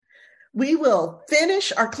We will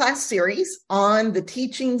finish our class series on the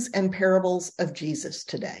teachings and parables of Jesus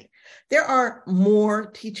today. There are more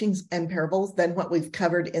teachings and parables than what we've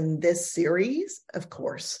covered in this series, of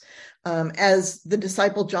course. As the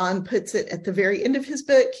disciple John puts it at the very end of his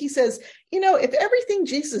book, he says, if everything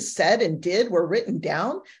Jesus said and did were written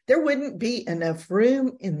down, there wouldn't be enough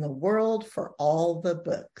room in the world for all the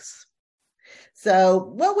books.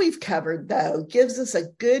 So what we've covered, though, gives us a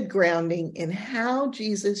good grounding in how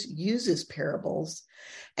Jesus uses parables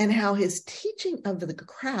and how his teaching of the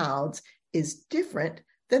crowds is different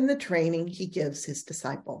than the training he gives his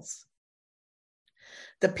disciples.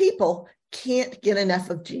 The people can't get enough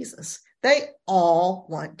of Jesus. They all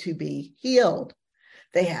want to be healed.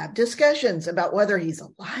 They have discussions about whether he's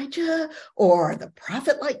Elijah or the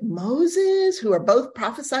prophet like Moses, who are both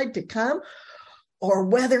prophesied to come, or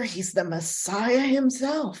whether he's the Messiah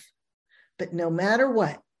himself. But no matter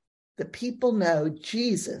what, the people know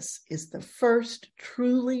Jesus is the first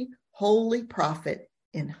truly holy prophet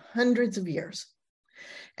in hundreds of years.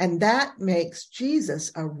 And that makes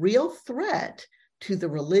Jesus a real threat to the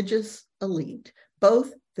religious elite,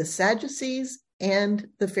 both the Sadducees and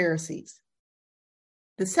the Pharisees.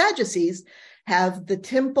 The Sadducees have the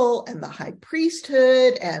temple and the high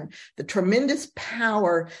priesthood and the tremendous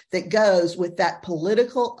power that goes with that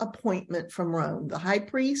political appointment from Rome. The high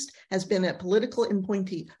priest has been a political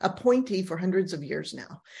appointee for hundreds of years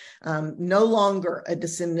now. No longer a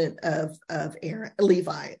descendant of Aaron,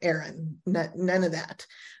 Levi, Aaron, none of that.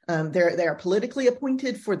 They are politically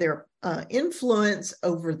appointed for their influence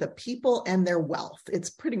over the people and their wealth.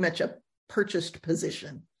 It's pretty much a purchased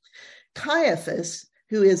position. Caiaphas,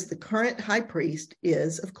 who is the current high priest,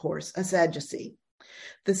 is, of course, a Sadducee.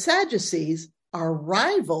 The Sadducees are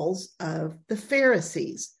rivals of the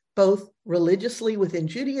Pharisees, both religiously within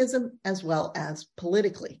Judaism as well as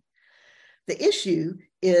politically. The issue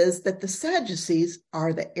is that the Sadducees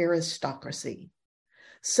are the aristocracy.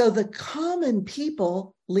 So the common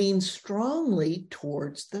people lean strongly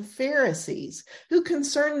towards the Pharisees, who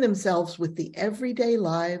concern themselves with the everyday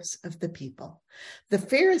lives of the people. The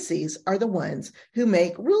Pharisees are the ones who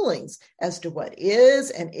make rulings as to what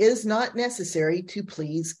is and is not necessary to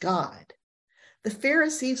please God. The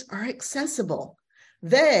Pharisees are accessible.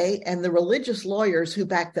 They and the religious lawyers who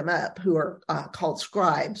back them up, who are called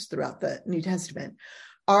scribes throughout the New Testament,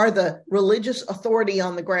 are the religious authority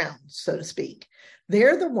on the ground, so to speak.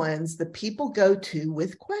 They're the ones the people go to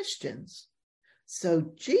with questions.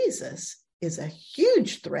 So Jesus is a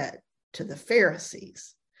huge threat to the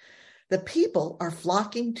Pharisees. The people are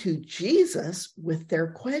flocking to Jesus with their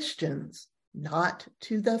questions, not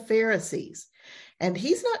to the Pharisees. And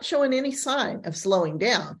he's not showing any sign of slowing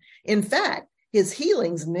down. In fact, his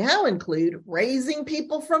healings now include raising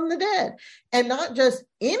people from the dead, and not just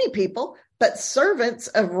any people, but servants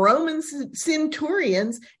of Roman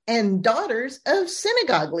centurions and daughters of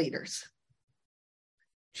synagogue leaders.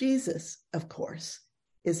 Jesus, of course,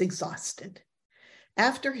 is exhausted.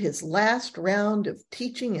 After his last round of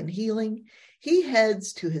teaching and healing, he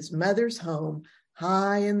heads to his mother's home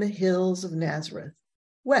high in the hills of Nazareth,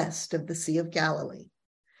 west of the Sea of Galilee.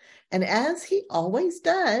 And as he always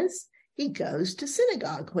does, he goes to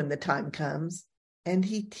synagogue when the time comes, and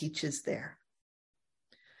he teaches there.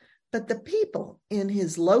 But the people in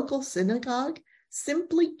his local synagogue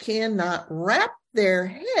simply cannot wrap their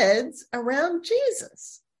heads around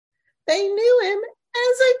Jesus. They knew him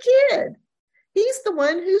as a kid. He's the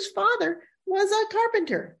one whose father was a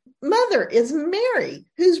carpenter. Mother is Mary,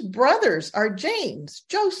 whose brothers are James,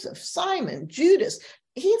 Joseph, Simon, Judas.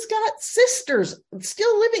 He's got sisters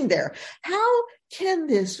still living there. How can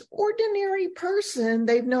this ordinary person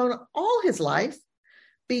they've known all his life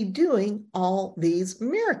be doing all these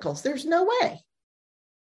miracles? There's no way.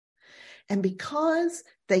 And because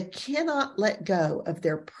they cannot let go of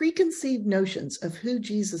their preconceived notions of who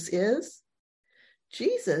Jesus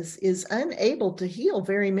is unable to heal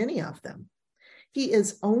very many of them. He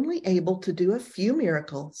is only able to do a few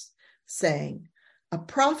miracles, saying, "A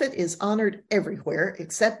prophet is honored everywhere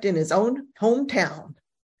except in his own hometown."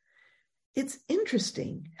 It's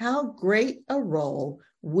interesting how great a role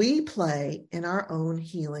we play in our own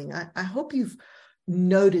healing. I hope you've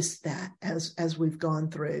noticed that as we've gone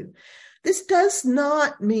through. This does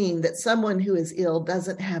not mean that someone who is ill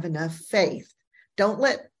doesn't have enough faith. Don't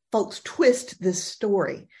let folks twist this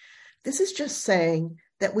story. This is just saying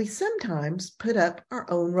that we sometimes put up our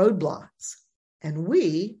own roadblocks, and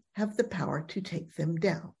we have the power to take them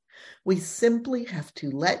down. We simply have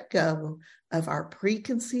to let go of our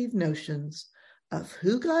preconceived notions of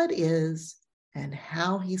who God is and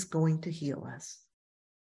how he's going to heal us.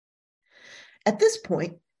 At this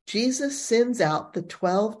point, Jesus sends out the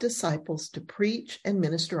 12 disciples to preach and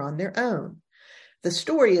minister on their own. The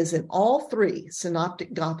story is in all 3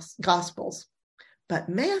 synoptic gospels, but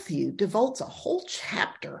Matthew devotes a whole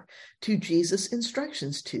chapter to Jesus'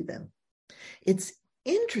 instructions to them. It's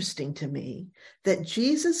interesting to me that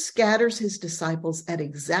Jesus scatters his disciples at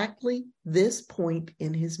exactly this point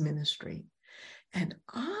in his ministry. And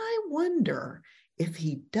I wonder if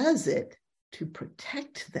he does it to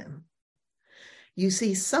protect them. You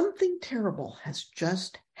see, something terrible has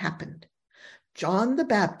just happened. John the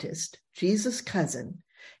Baptist, Jesus' cousin,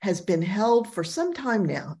 has been held for some time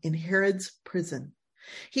now in Herod's prison.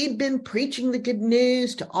 He'd been preaching the good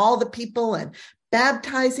news to all the people and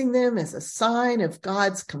baptizing them as a sign of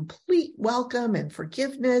God's complete welcome and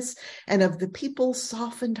forgiveness and of the people's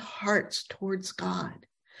softened hearts towards God.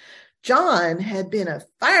 John had been a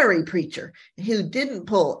fiery preacher who didn't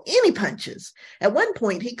pull any punches. At one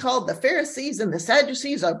point, he called the Pharisees and the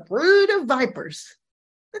Sadducees a brood of vipers.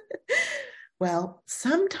 Well,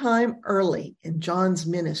 sometime early in John's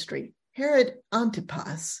ministry, Herod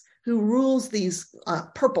Antipas, who rules these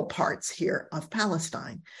purple parts here of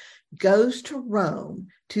Palestine, goes to Rome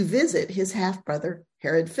to visit his half-brother,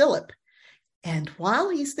 Herod Philip. And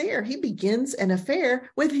while he's there, he begins an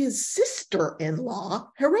affair with his sister-in-law,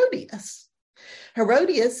 Herodias.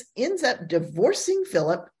 Herodias ends up divorcing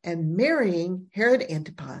Philip and marrying Herod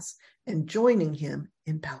Antipas and joining him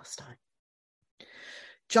in Palestine.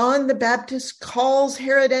 John the Baptist calls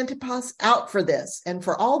Herod Antipas out for this and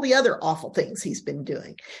for all the other awful things he's been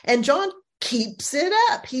doing. And John keeps it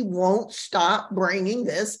up. He won't stop bringing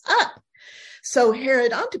this up. So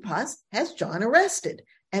Herod Antipas has John arrested.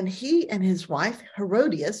 And he and his wife,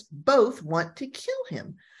 Herodias, both want to kill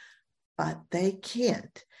him. But they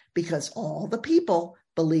can't because all the people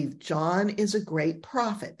believe John is a great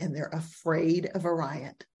prophet and they're afraid of a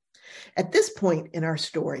riot. At this point in our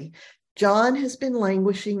story, John has been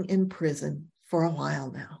languishing in prison for a while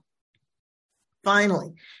now.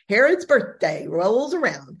 Finally, Herod's birthday rolls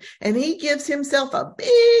around and he gives himself a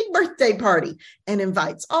big birthday party and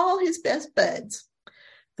invites all his best buds.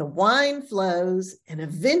 The wine flows, and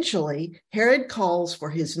eventually Herod calls for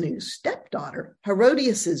his new stepdaughter,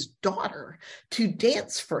 Herodias' daughter, to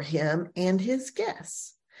dance for him and his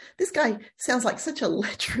guests. This guy sounds like such a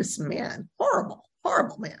lecherous man. Horrible,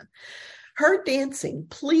 horrible man. Her dancing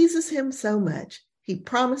pleases him so much, he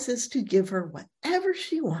promises to give her whatever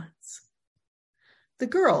she wants. The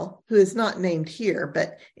girl, who is not named here,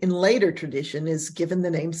 but in later tradition is given the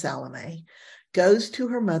name Salome, goes to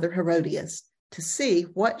her mother Herodias to see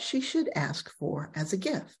what she should ask for as a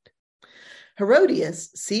gift. Herodias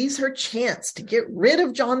sees her chance to get rid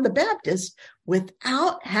of John the Baptist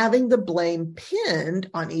without having the blame pinned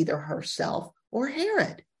on either herself or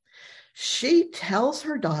Herod. She tells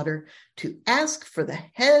her daughter to ask for the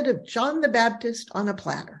head of John the Baptist on a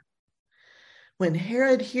platter. When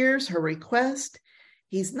Herod hears her request,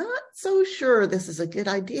 he's not so sure this is a good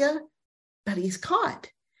idea, but he's caught.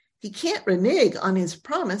 He can't renege on his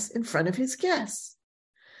promise in front of his guests.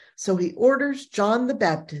 So he orders John the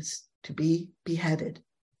Baptist to be beheaded.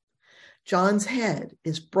 John's head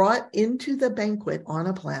is brought into the banquet on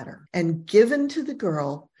a platter and given to the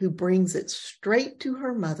girl who brings it straight to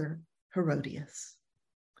her mother, Herodias.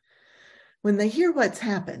 When they hear what's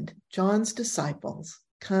happened, John's disciples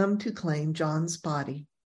come to claim John's body.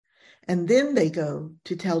 And then they go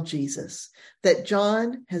to tell Jesus that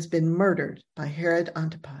John has been murdered by Herod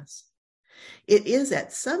Antipas. It is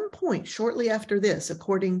at some point shortly after this,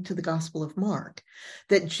 according to the Gospel of Mark,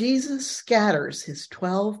 that Jesus scatters his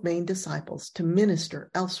 12 main disciples to minister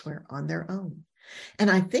elsewhere on their own.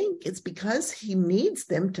 And I think it's because he needs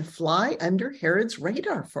them to fly under Herod's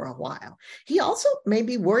radar for a while. He also may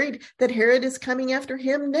be worried that Herod is coming after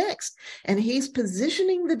him next, and he's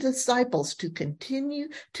positioning the disciples to continue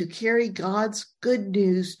to carry God's good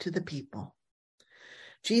news to the people.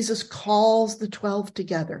 Jesus calls the 12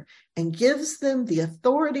 together and gives them the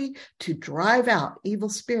authority to drive out evil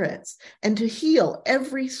spirits and to heal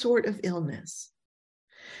every sort of illness.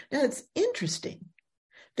 Now, it's interesting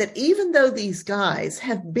that even though these guys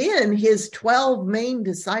have been his 12 main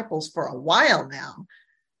disciples for a while now,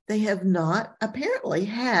 they have not apparently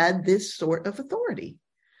had this sort of authority.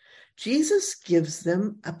 Jesus gives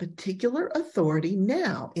them a particular authority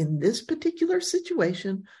now in this particular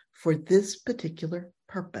situation for this particular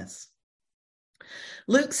purpose.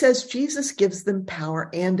 Luke says Jesus gives them power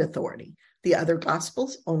and authority. The other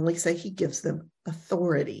Gospels only say he gives them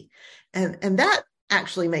authority. And that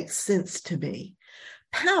actually makes sense to me.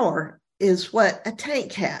 Power is what a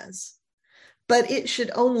tank has, but it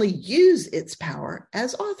should only use its power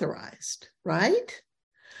as authorized, right?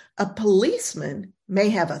 A policeman may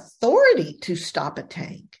have authority to stop a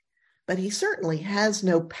tank, but he certainly has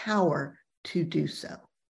no power to do so.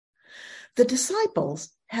 The disciples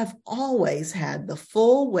have always had the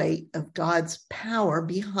full weight of God's power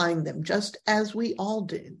behind them, just as we all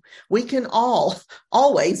do. We can all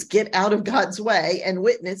always get out of God's way and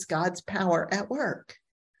witness God's power at work.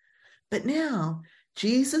 But now,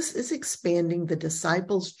 Jesus is expanding the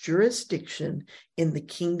disciples' jurisdiction in the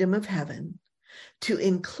kingdom of heaven to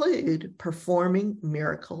include performing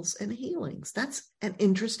miracles and healings. That's an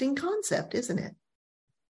interesting concept, isn't it?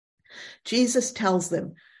 Jesus tells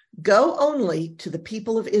them, "Go only to the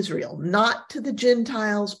people of Israel, not to the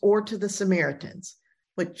Gentiles or to the Samaritans,"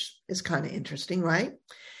 which is kind of interesting, right?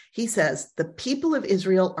 He says, "The people of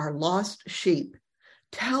Israel are lost sheep.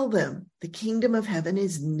 Tell them the kingdom of heaven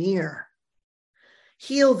is near.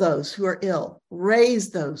 Heal those who are ill, raise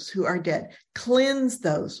those who are dead, cleanse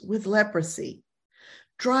those with leprosy,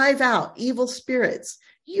 drive out evil spirits.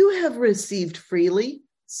 You have received freely,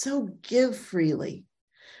 so give freely."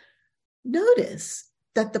 Notice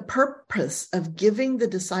that the purpose of giving the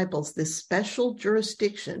disciples this special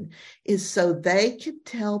jurisdiction is so they could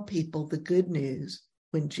tell people the good news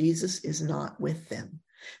when Jesus is not with them.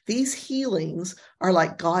 These healings are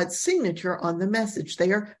like God's signature on the message.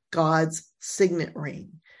 They are God's signet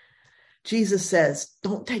ring. Jesus says,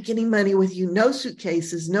 don't take any money with you, no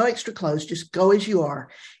suitcases, no extra clothes, just go as you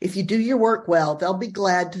are. If you do your work well, they'll be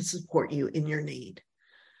glad to support you in your need.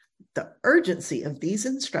 The urgency of these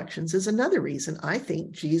instructions is another reason I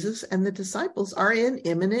think Jesus and the disciples are in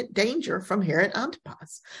imminent danger from Herod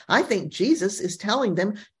Antipas. I think Jesus is telling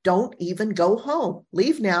them, don't even go home.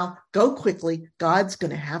 Leave now, go quickly. God's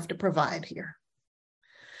going to have to provide here.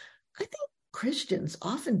 I think Christians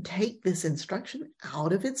often take this instruction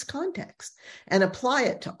out of its context and apply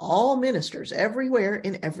it to all ministers everywhere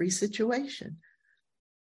in every situation.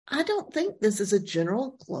 I don't think this is a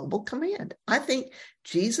general global command. I think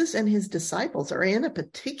Jesus and his disciples are in a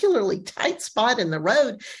particularly tight spot in the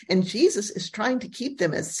road, and Jesus is trying to keep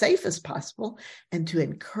them as safe as possible and to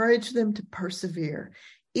encourage them to persevere,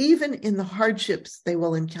 even in the hardships they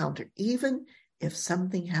will encounter, even if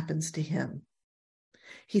something happens to him.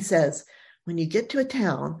 He says, when you get to a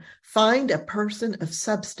town, find a person of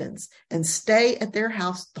substance and stay at their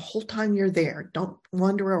house the whole time you're there. Don't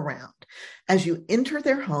wander around. As you enter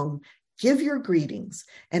their home, give your greetings.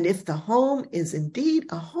 And if the home is indeed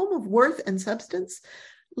a home of worth and substance,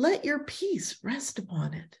 let your peace rest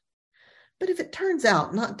upon it. But if it turns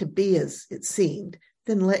out not to be as it seemed,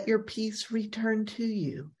 then let your peace return to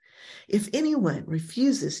you. If anyone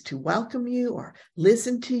refuses to welcome you or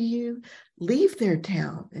listen to you, leave their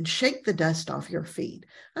town and shake the dust off your feet.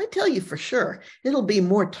 I tell you for sure, it'll be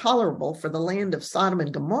more tolerable for the land of Sodom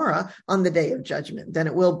and Gomorrah on the day of judgment than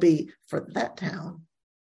it will be for that town.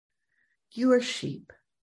 You are sheep,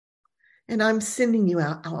 and I'm sending you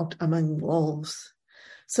out among wolves.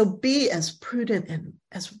 So be as prudent and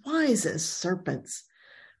as wise as serpents,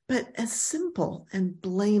 but as simple and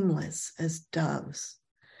blameless as doves.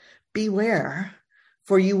 Beware,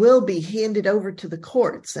 for you will be handed over to the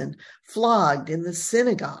courts and flogged in the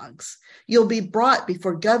synagogues. You'll be brought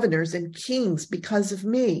before governors and kings because of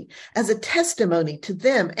me, as a testimony to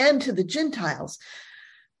them and to the Gentiles.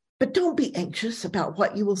 But don't be anxious about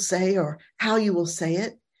what you will say or how you will say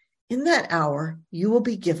it. In that hour, you will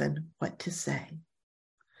be given what to say.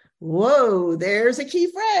 Whoa, there's a key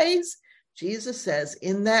phrase. Jesus says,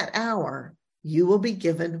 in that hour, you will be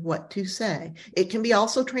given what to say. It can be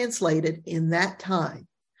also translated in that time.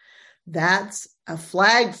 That's a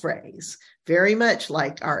flag phrase, very much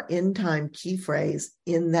like our end time key phrase,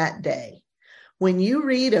 in that day. When you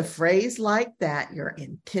read a phrase like that, your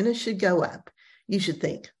antenna should go up. You should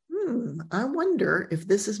think, I wonder if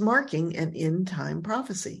this is marking an end time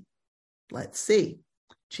prophecy. Let's see.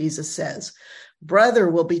 Jesus says, brother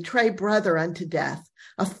will betray brother unto death.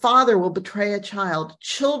 A father will betray a child.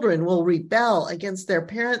 Children will rebel against their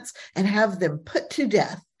parents and have them put to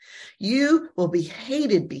death. You will be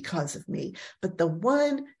hated because of me, but the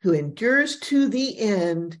one who endures to the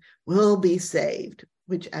end will be saved,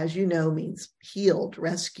 which, as you know, means healed,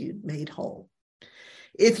 rescued, made whole.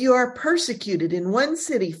 If you are persecuted in one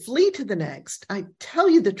city, flee to the next. I tell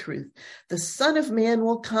you the truth, the Son of Man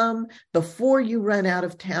will come before you run out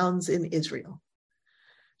of towns in Israel.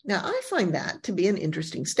 Now, I find that to be an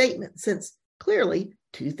interesting statement, since clearly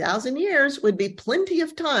 2,000 years would be plenty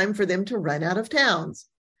of time for them to run out of towns.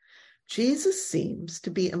 Jesus seems to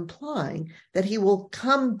be implying that he will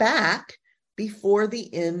come back before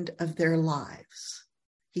the end of their lives.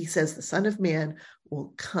 He says the Son of Man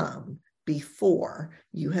will come before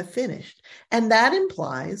you have finished. And that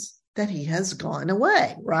implies that he has gone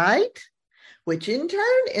away, right? which in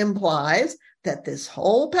turn implies that this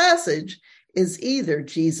whole passage is either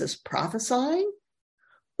Jesus prophesying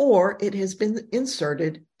or it has been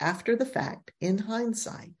inserted after the fact in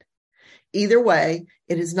hindsight. Either way,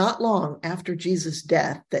 it is not long after Jesus'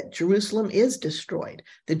 death that Jerusalem is destroyed.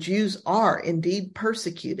 The Jews are indeed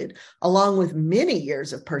persecuted, along with many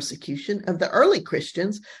years of persecution of the early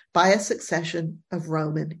Christians by a succession of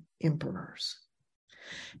Roman emperors.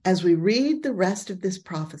 As we read the rest of this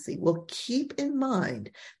prophecy, we'll keep in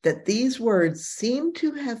mind that these words seem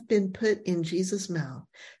to have been put in Jesus' mouth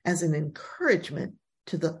as an encouragement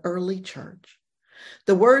to the early church.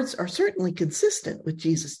 The words are certainly consistent with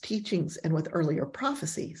Jesus' teachings and with earlier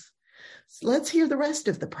prophecies. So let's hear the rest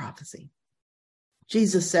of the prophecy.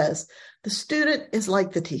 Jesus says, the student is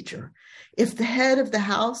like the teacher. If the head of the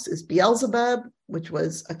house is Beelzebub, which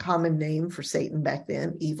was a common name for Satan back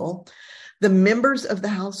then, evil, the members of the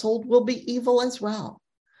household will be evil as well.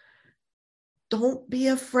 Don't be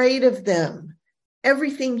afraid of them.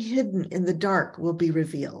 Everything hidden in the dark will be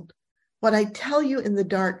revealed. What I tell you in the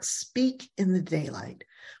dark, speak in the daylight.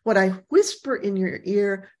 What I whisper in your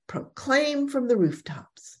ear, proclaim from the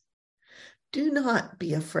rooftops. Do not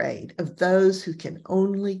be afraid of those who can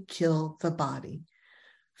only kill the body.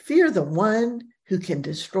 Fear the one who can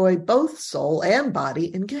destroy both soul and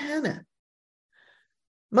body in Gehenna.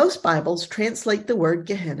 Most Bibles translate the word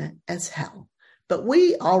Gehenna as hell, but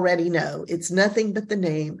we already know it's nothing but the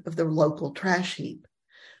name of the local trash heap.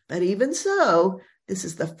 But even so, this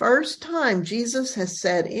is the first time Jesus has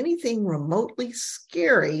said anything remotely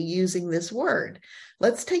scary using this word.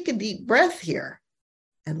 Let's take a deep breath here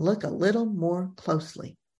and look a little more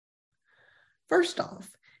closely. First off,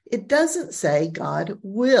 it doesn't say God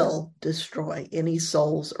will destroy any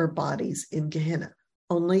souls or bodies in Gehenna,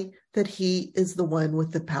 only that he is the one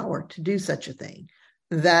with the power to do such a thing.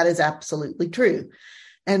 That is absolutely true.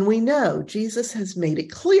 And we know Jesus has made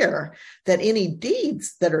it clear that any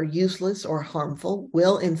deeds that are useless or harmful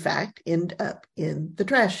will, in fact, end up in the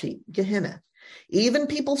trash heap, Gehenna. Even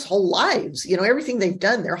people's whole lives, everything they've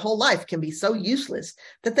done their whole life can be so useless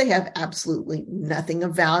that they have absolutely nothing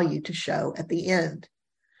of value to show at the end.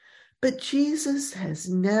 But Jesus has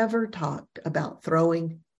never talked about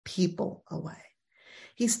throwing people away.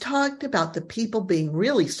 He's talked about the people being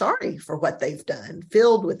really sorry for what they've done,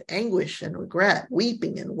 filled with anguish and regret,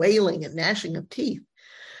 weeping and wailing and gnashing of teeth.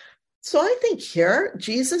 So I think here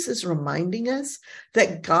Jesus is reminding us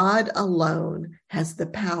that God alone has the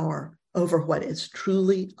power over what is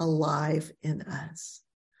truly alive in us.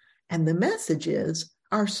 And the message is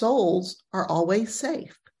our souls are always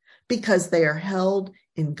safe because they are held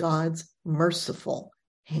in God's merciful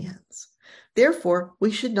hands. Therefore,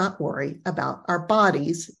 we should not worry about our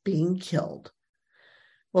bodies being killed.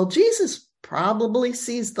 Well, Jesus probably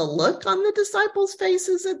sees the look on the disciples'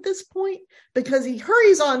 faces at this point because he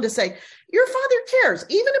hurries on to say, your Father cares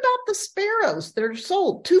even about the sparrows that are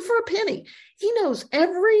sold 2 for a penny. He knows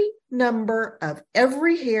every number of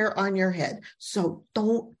every hair on your head. So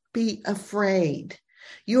don't be afraid.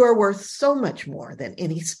 You are worth so much more than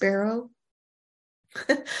any sparrow.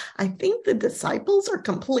 I think the disciples are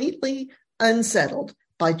completely unsettled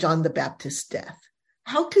by John the Baptist's death.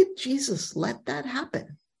 How could Jesus let that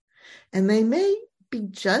happen? And they may be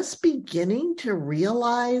just beginning to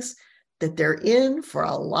realize that they're in for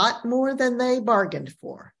a lot more than they bargained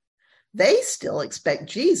for. They still expect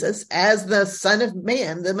Jesus, as the Son of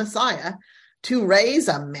Man, the Messiah, to raise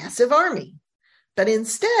a massive army. But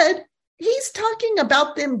instead, he's talking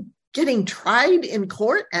about them getting tried in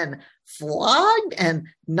court and flogged and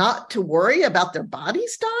not to worry about their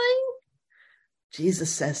bodies dying. Jesus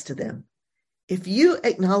says to them, if you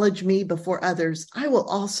acknowledge me before others, I will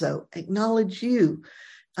also acknowledge you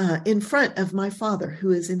in front of my Father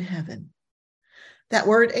who is in heaven. That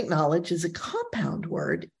word acknowledge is a compound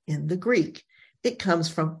word in the Greek. It comes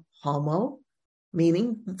from homo,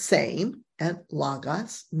 meaning same, and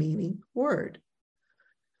logos, meaning word.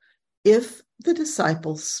 If the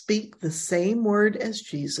disciples speak the same word as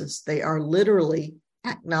Jesus, they are literally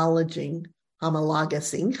acknowledging,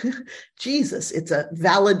 homologosing Jesus. It's a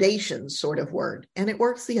validation sort of word, and it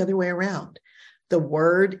works the other way around. The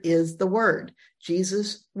word is the word.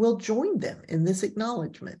 Jesus will join them in this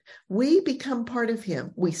acknowledgement. We become part of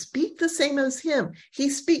him. We speak the same as him. He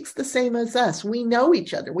speaks the same as us. We know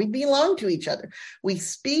each other. We belong to each other. We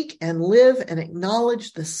speak and live and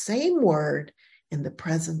acknowledge the same word in the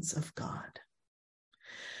presence of God.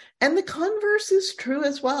 And the converse is true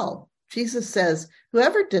as well. Jesus says,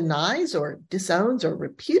 whoever denies or disowns or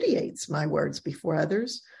repudiates my words before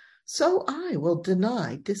others, so I will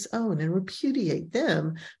deny, disown, and repudiate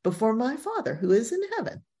them before my Father who is in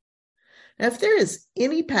heaven. And if there is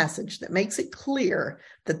any passage that makes it clear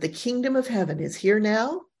that the kingdom of heaven is here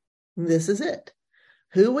now, this is it.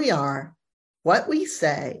 Who we are, what we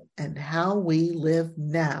say, and how we live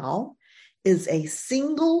now is a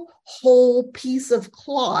single whole piece of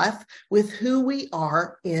cloth with who we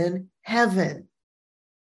are in heaven.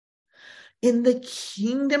 In the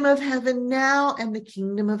kingdom of heaven now and the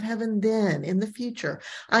kingdom of heaven then, in the future,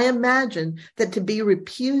 I imagine that to be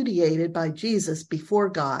repudiated by Jesus before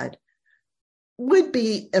God would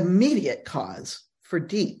be immediate cause for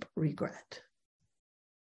deep regret.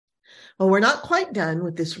 Well, we're not quite done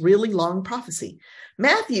with this really long prophecy.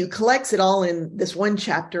 Matthew collects it all in this one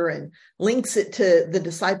chapter and links it to the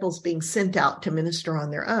disciples being sent out to minister on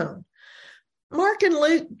their own. Mark and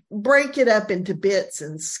Luke break it up into bits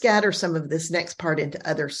and scatter some of this next part into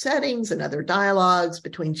other settings and other dialogues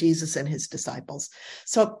between Jesus and his disciples.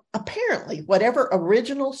 So apparently, whatever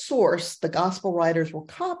original source the gospel writers were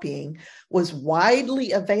copying was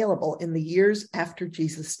widely available in the years after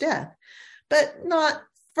Jesus' death, but not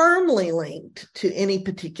firmly linked to any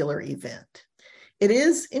particular event. It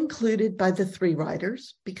is included by the three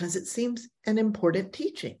writers because it seems an important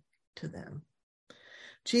teaching to them.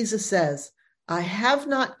 Jesus says, I have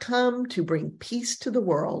not come to bring peace to the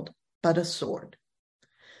world, but a sword.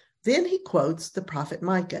 Then he quotes the prophet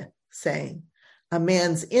Micah, saying, a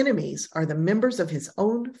man's enemies are the members of his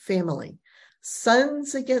own family,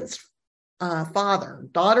 sons against father,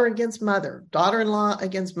 daughter against mother, daughter-in-law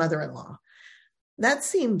against mother-in-law. That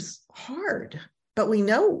seems hard, but we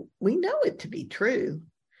know it to be true.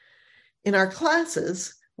 In our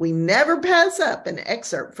classes, we never pass up an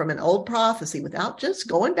excerpt from an old prophecy without just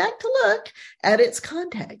going back to look at its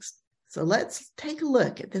context. So let's take a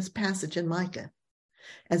look at this passage in Micah.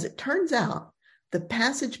 As it turns out, the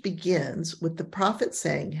passage begins with the prophet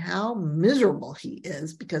saying how miserable he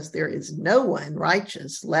is because there is no one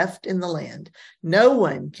righteous left in the land. No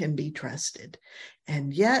one can be trusted.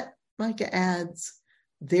 And yet, Micah adds,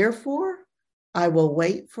 therefore, I will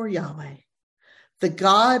wait for Yahweh. The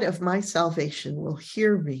God of my salvation will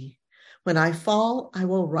hear me. When I fall, I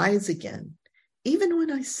will rise again. Even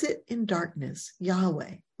when I sit in darkness,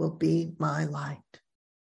 Yahweh will be my light.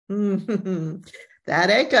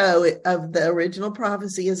 That echo of the original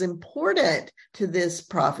prophecy is important to this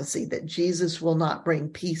prophecy that Jesus will not bring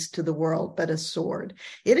peace to the world, but a sword.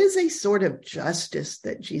 It is a sort of justice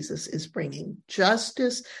that Jesus is bringing,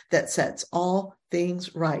 justice that sets all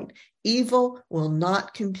things right. Evil will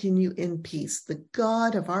not continue in peace. The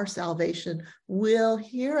God of our salvation will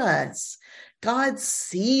hear us. God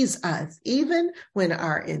sees us, even when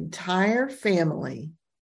our entire family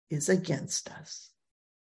is against us.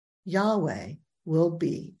 Yahweh will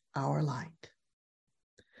be our light.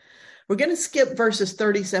 We're going to skip verses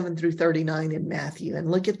 37 through 39 in Matthew and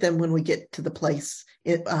look at them when we get to the place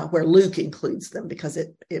where Luke includes them, because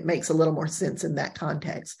it makes a little more sense in that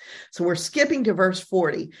context. So we're skipping to verse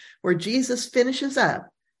 40, where Jesus finishes up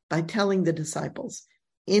by telling the disciples,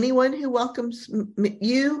 anyone who welcomes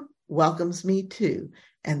you welcomes me too,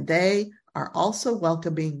 and they are also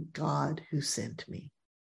welcoming God who sent me.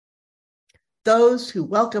 Those who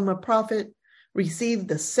welcome a prophet receive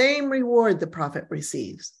the same reward the prophet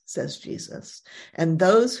receives, says Jesus. And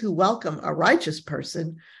those who welcome a righteous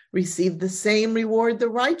person receive the same reward the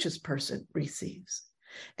righteous person receives.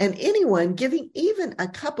 And anyone giving even a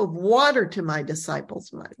cup of water to my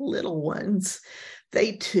disciples, my little ones,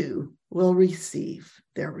 they too will receive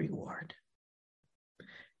their reward.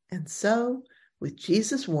 And so, with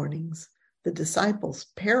Jesus' warnings, the disciples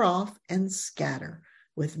pair off and scatter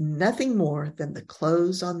with nothing more than the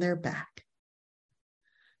clothes on their back.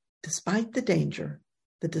 Despite the danger,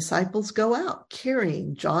 the disciples go out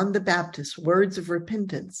carrying John the Baptist's words of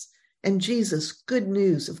repentance and Jesus' good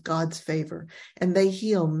news of God's favor, and they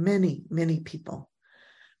heal many, many people.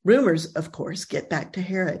 Rumors, of course, get back to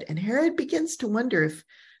Herod, and Herod begins to wonder if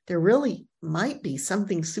there really might be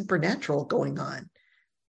something supernatural going on.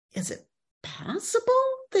 Is it possible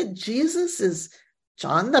that Jesus is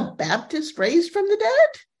John the Baptist raised from the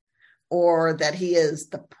dead? Or that he is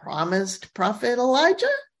the promised prophet Elijah?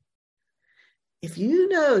 If you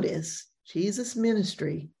notice, Jesus'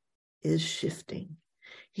 ministry is shifting.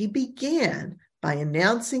 He began by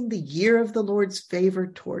announcing the year of the Lord's favor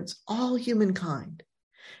towards all humankind.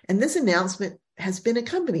 And this announcement has been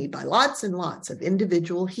accompanied by lots and lots of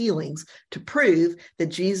individual healings to prove that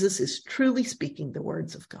Jesus is truly speaking the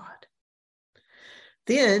words of God.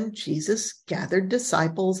 Then Jesus gathered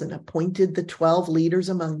disciples and appointed the 12 leaders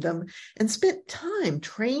among them and spent time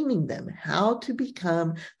training them how to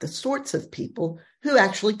become the sorts of people who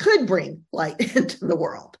actually could bring light into the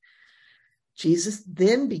world. Jesus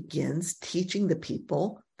then begins teaching the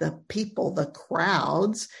people the people, the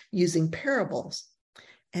crowds, using parables.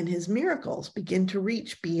 And his miracles begin to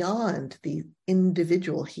reach beyond the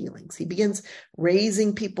individual healings. He begins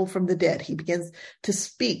raising people from the dead. He begins to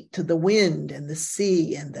speak to the wind and the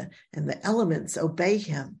sea, and the elements obey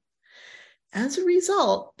him. As a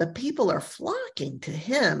result, the people are flocking to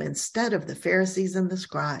him instead of the Pharisees and the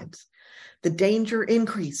scribes. The danger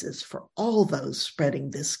increases for all those spreading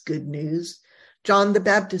this good news. John the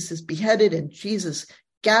Baptist is beheaded, and Jesus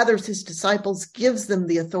gathers his disciples, gives them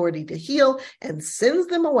the authority to heal, and sends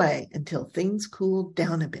them away until things cool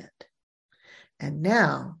down a bit. And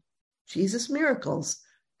now, Jesus' miracles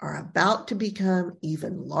are about to become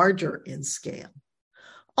even larger in scale.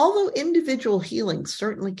 Although individual healings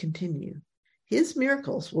certainly continue, his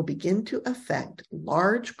miracles will begin to affect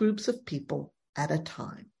large groups of people at a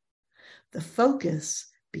time. The focus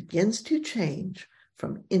begins to change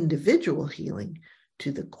from individual healing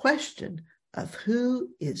to the question of who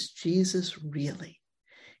is Jesus really?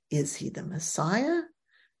 Is he the Messiah,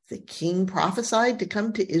 the king prophesied to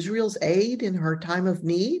come to Israel's aid in her time of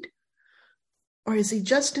need? Or is he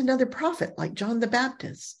just another prophet like John the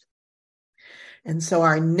Baptist? And so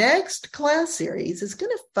our next class series is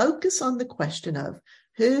going to focus on the question of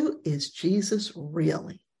who is Jesus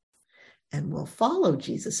really? And we'll follow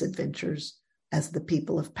Jesus' adventures as the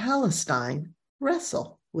people of Palestine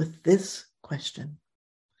wrestle with this question.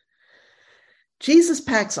 Jesus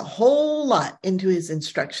packs a whole lot into his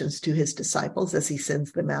instructions to his disciples as he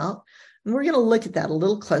sends them out. And we're going to look at that a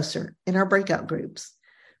little closer in our breakout groups.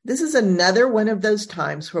 This is another one of those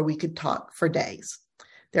times where we could talk for days.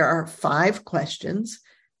 There are 5 questions.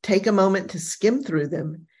 Take a moment to skim through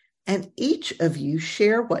them, and each of you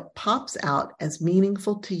share what pops out as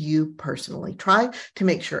meaningful to you personally. Try to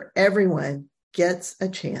make sure everyone gets a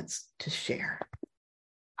chance to share.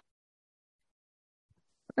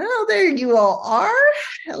 Oh, there you all are.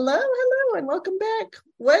 Hello, and welcome back.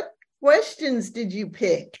 What questions did you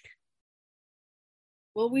pick?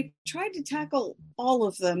 Well, we tried to tackle all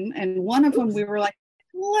of them, and one of them we were like,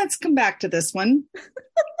 let's come back to this one.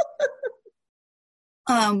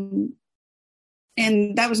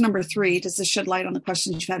 And that was number 3, just to shed light on the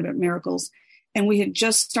questions you had about miracles. And we had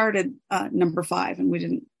just started number 5, and we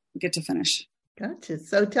didn't get to finish. Gotcha.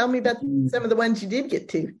 So tell me about some of the ones you did get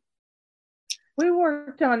to. We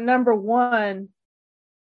worked on number 1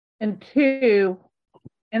 and 2,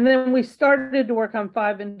 and then we started to work on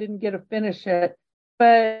 5 and didn't get to finish it.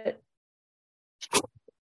 But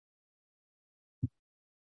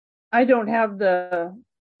I don't have the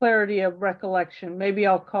clarity of recollection. Maybe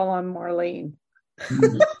I'll call on Marlene.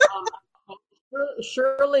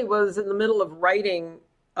 Shirley was in the middle of writing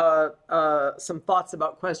some thoughts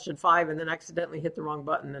about question 5 and then accidentally hit the wrong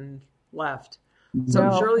button and left. So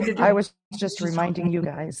no, Shirley, did you? I was just reminding you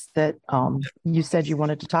guys that you said you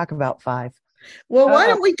wanted to talk about 5. Well, why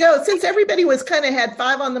don't we go, since everybody was kind of had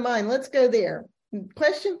 5 on the mind, let's go there.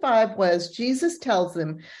 Question 5 was, Jesus tells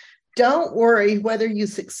them, don't worry whether you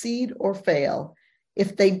succeed or fail.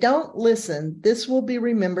 If they don't listen, this will be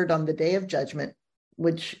remembered on the day of judgment,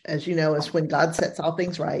 which, as you know, is when God sets all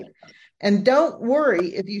things right. And don't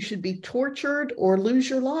worry if you should be tortured or lose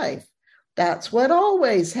your life. That's what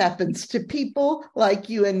always happens to people like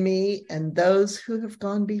you and me and those who have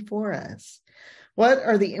gone before us. What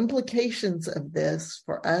are the implications of this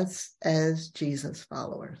for us as Jesus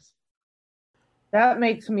followers? That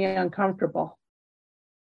makes me uncomfortable.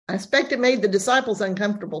 I expect it made the disciples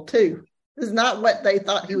uncomfortable too. This is not what they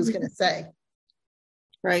thought he was going to say.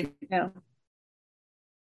 Right. Yeah.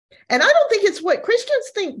 And I don't think it's what Christians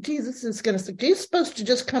think Jesus is going to say. Jesus is supposed to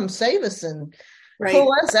just come save us and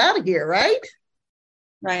pull us out of here, right?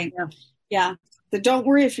 Right. Yeah. But don't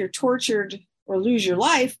worry if you're tortured or lose your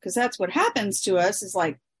life, because that's what happens to us. Is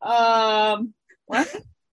like, what?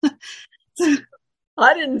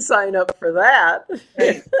 I didn't sign up for that.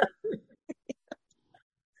 Right.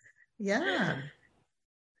 Yeah.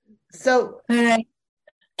 So, but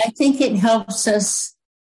I think it helps us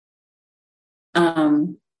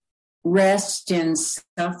rest in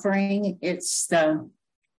suffering. It's the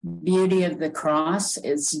beauty of the cross.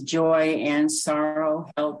 It's joy and sorrow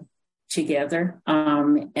held together.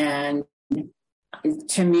 And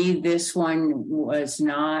to me, this one was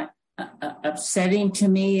not upsetting to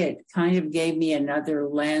me. It kind of gave me another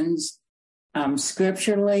lens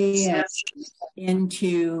scripturally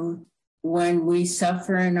into when we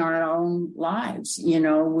suffer in our own lives. You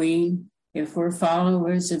know, if we're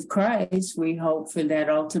followers of Christ, we hope for that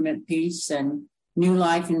ultimate peace and new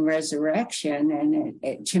life and resurrection.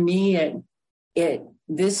 And to me,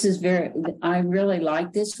 this is I really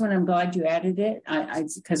like this one. I'm glad you added it.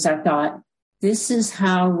 Because I thought this is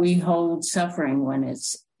how we hold suffering when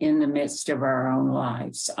it's in the midst of our own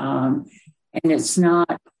lives. And it's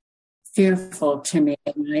not fearful to me.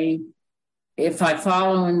 If I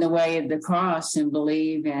follow in the way of the cross and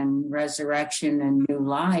believe in resurrection and new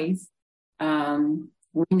life,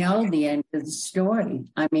 we know the end of the story.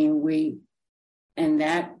 I mean, and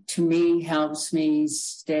that to me helps me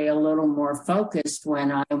stay a little more focused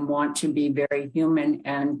when I want to be very human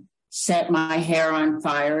and set my hair on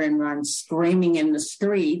fire and run screaming in the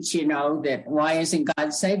streets, that why isn't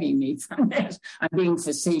God saving me from this? I'm being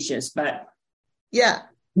facetious, but yeah,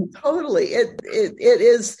 totally. It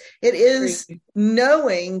is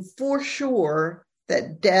knowing for sure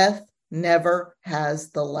that death never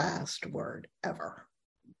has the last word ever.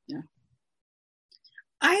 Yeah.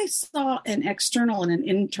 I saw an external and an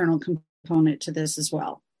internal component to this as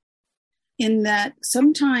well, in that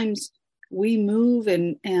sometimes we move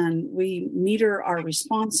and we meter our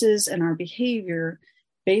responses and our behavior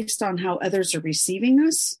based on how others are receiving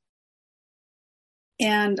us.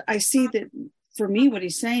 And I see that for me, what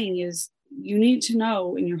he's saying is you need to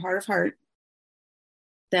know in your heart of heart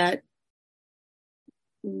that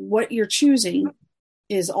what you're choosing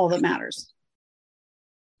is all that matters.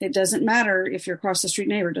 It doesn't matter if your across the street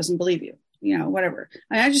neighbor doesn't believe you, whatever.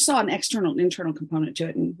 I just saw an external and internal component to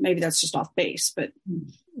it, and maybe that's just off base, but.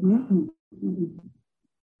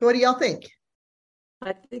 What do y'all think?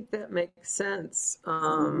 I think that makes sense,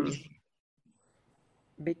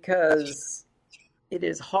 because it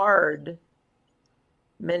is hard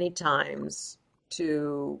many times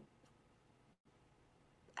to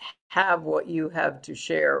have what you have to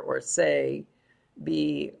share or say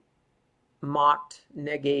be mocked,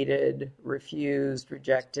 negated, refused,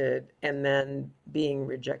 rejected, and then being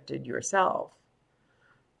rejected yourself.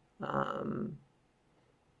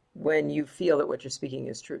 When you feel that what you're speaking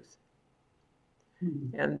is truth.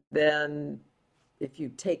 Mm-hmm. And then if you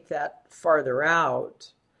take that farther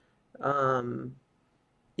out,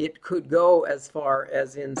 it could go as far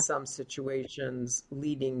as in some situations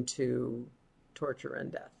leading to torture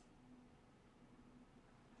and death.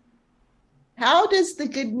 How does the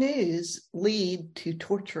good news lead to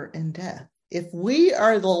torture and death? If we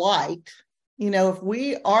are the light, if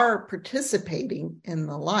we are participating in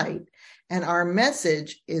the light and our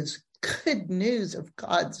message is good news of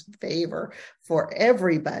God's favor for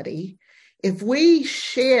everybody, if we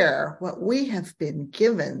share what we have been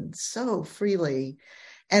given so freely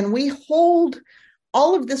and we hold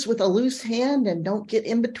all of this with a loose hand and don't get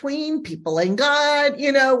in between people and God,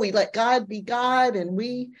 we let God be God and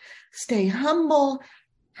we stay humble.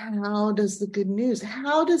 How does the good news,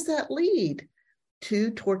 how does that lead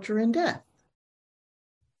to torture and death?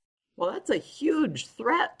 Well, that's a huge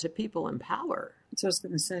threat to people in power. That's what I was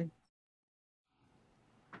going to say.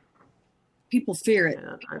 People fear it.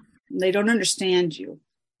 They don't understand you.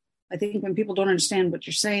 I think when people don't understand what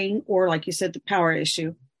you're saying, or like you said, the power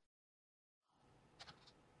issue,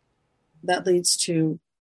 that leads to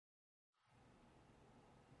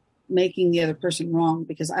making the other person wrong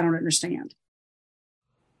because I don't understand.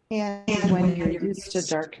 And when you're used to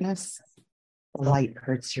darkness, the light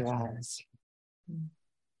hurts your eyes.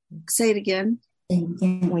 Say it again.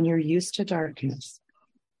 When you're used to darkness,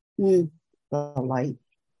 the light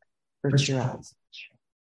hurts your eyes.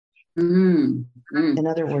 In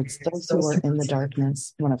other words, those who are in the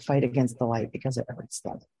darkness want to fight against the light because it hurts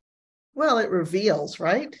them. Well, it reveals,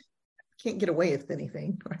 right? Can't get away with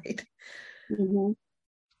anything, right? Mm-hmm.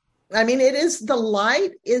 I mean, the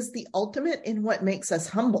light is the ultimate in what makes us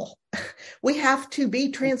humble. We have to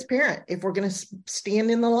be transparent if we're going to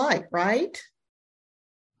stand in the light, right?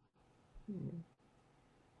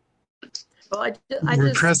 Well,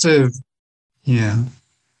 repressive. Yeah.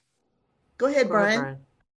 Go ahead, Brian.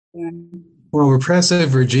 Well,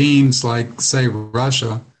 repressive regimes like, say,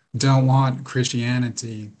 Russia don't want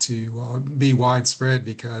Christianity to be widespread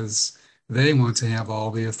because they want to have all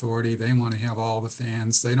the authority. They want to have all the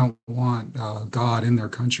fans. They don't want God in their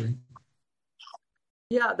country.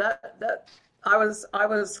 Yeah, that I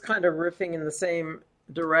was kind of riffing in the same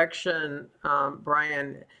direction,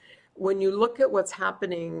 Brian. When you look at what's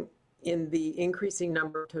happening in the increasing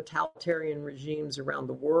number of totalitarian regimes around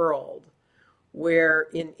the world, where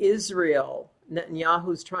in Israel,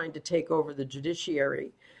 Netanyahu's trying to take over the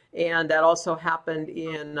judiciary, and that also happened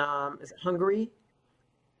in Hungary,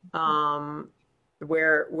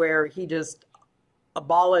 where he just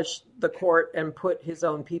abolished the court and put his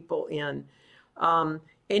own people in.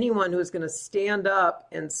 Anyone who is going to stand up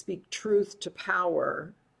and speak truth to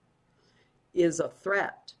power is a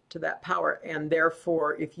threat to that power. And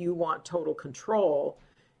therefore, if you want total control,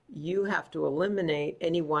 you have to eliminate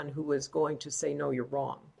anyone who is going to say, no, you're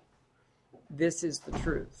wrong. This is the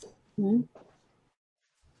truth. Mm-hmm.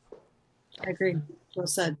 I agree. Well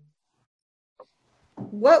said.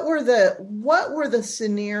 What were the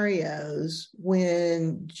scenarios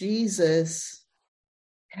when Jesus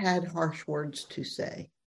had harsh words to say?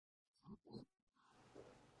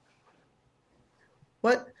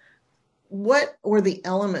 What were the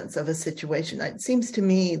elements of a situation? It seems to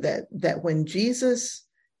me that when Jesus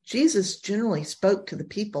generally spoke to the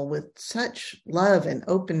people with such love and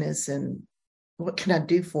openness, and what can I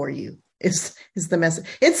do for you is the message.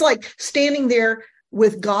 It's like standing there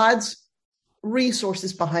with God's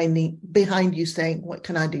resources behind you saying, what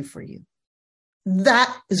can I do for you?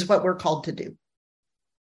 That is what we're called to do.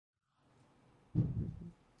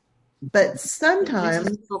 But sometimes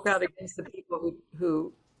Jesus spoke out against the people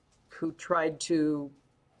who tried to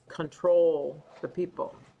control the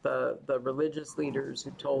people, the religious leaders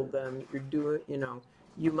who told them,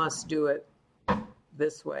 you must do it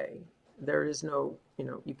this way. There is no,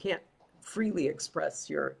 you can't freely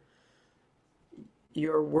express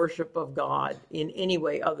your worship of God in any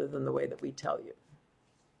way other than the way that we tell you.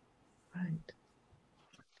 Right.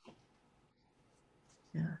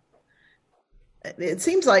 Yeah. It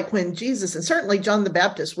seems like when Jesus, and certainly John the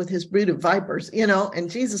Baptist with his brood of vipers, and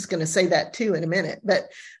Jesus is going to say that too in a minute, but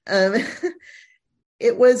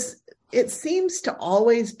it seems to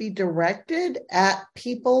always be directed at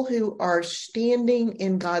people who are standing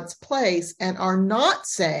in God's place and are not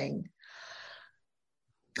saying,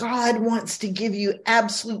 God wants to give you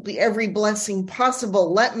absolutely every blessing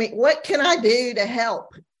possible. What can I do to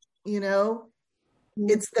help?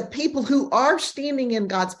 It's the people who are standing in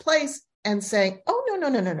God's place and saying, oh,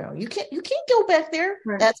 no. You can't go back there.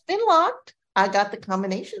 Right. That's been locked. I got the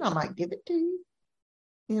combination. I might give it to you,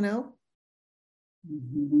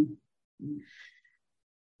 Mm-hmm.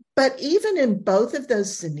 But even in both of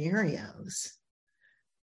those scenarios,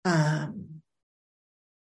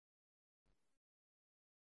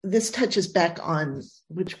 this touches back on,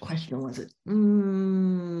 which question was it?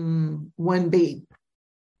 1B,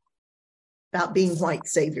 about being white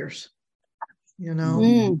saviors,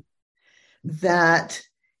 that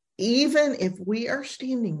even if we are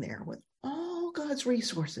standing there with all God's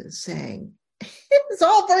resources saying, it's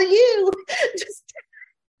all for you, just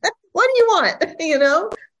what do you want?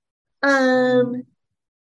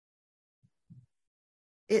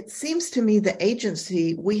 It seems to me the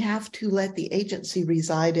agency, we have to let the agency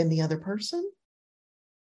reside in the other person,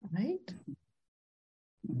 right?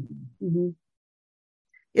 Mm-hmm.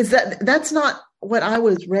 That's not what I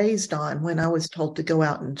was raised on when I was told to go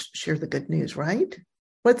out and share the good news, right?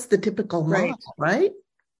 What's the typical model, right?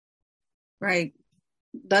 Right.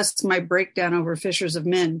 That's my breakdown over fishers of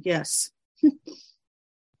men, yes.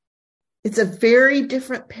 It's a very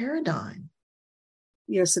different paradigm.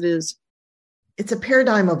 Yes, it is. It's a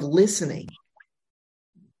paradigm of listening.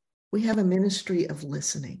 We have a ministry of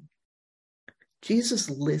listening. Jesus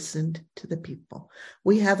listened to the people.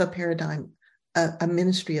 We have a paradigm, a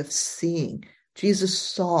ministry of seeing. Jesus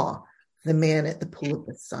saw the man at the pool of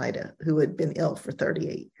Bethsaida who had been ill for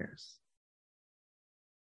 38 years.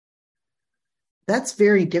 That's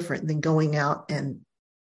very different than going out and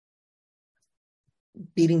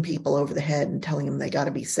beating people over the head and telling them they got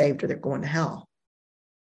to be saved or they're going to hell.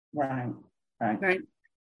 Right.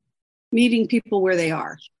 Meeting people where they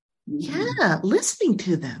are. Yeah, listening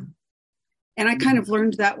to them. And I kind of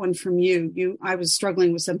learned that one from you. I was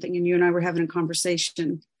struggling with something and you and I were having a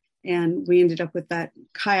conversation and we ended up with that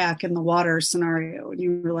kayak in the water scenario. And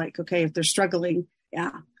you were like, okay, if they're struggling,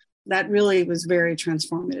 yeah, that really was very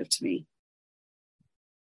transformative to me.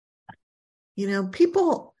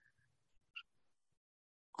 People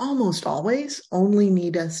almost always only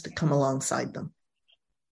need us to come alongside them.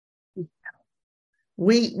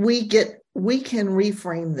 We can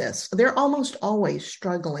reframe this. They're almost always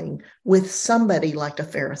struggling with somebody like a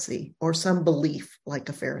Pharisee or some belief like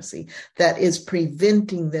a Pharisee that is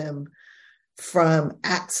preventing them from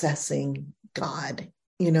accessing God,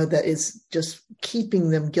 that is just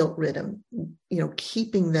keeping them guilt-ridden,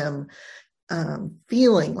 keeping them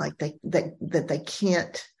feeling like that they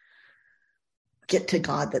can't get to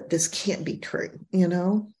God, that this can't be true,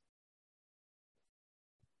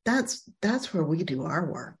 That's where we do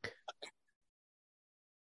our work.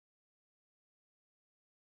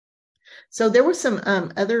 So there were some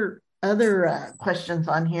other questions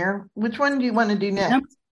on here. Which one do you want to do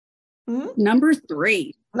next? Number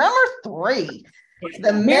 3.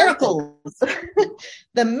 The miracles.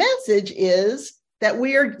 The message is that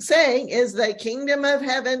we are saying is the kingdom of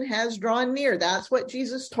heaven has drawn near. That's what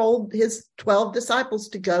Jesus told his 12 disciples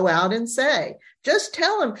to go out and say. Just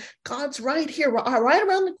tell them God's right here, right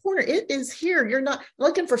around the corner. It is here. You're not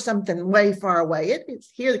looking for something way far away. It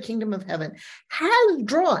is here. The kingdom of heaven has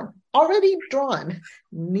already drawn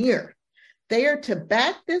near. They are to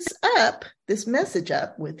back this message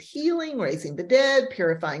up with healing, raising the dead,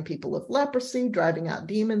 purifying people of leprosy, driving out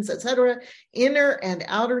demons, etc., inner and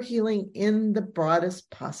outer healing in the broadest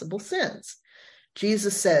possible sense.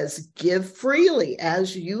 Jesus says, give freely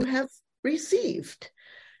as you have received.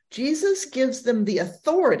 Jesus gives them the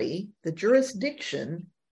authority, the jurisdiction,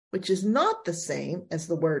 which is not the same as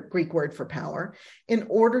the Greek word for power, in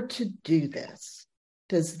order to do this.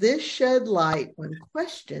 Does this shed light on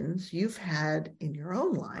questions you've had in your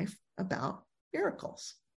own life about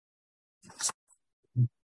miracles?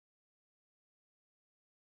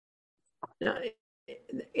 Now,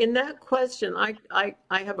 in that question, I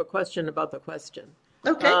have a question about the question.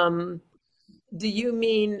 Okay. Do you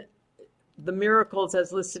mean the miracles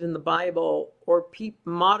as listed in the Bible, or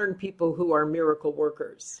modern people who are miracle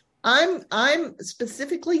workers? I'm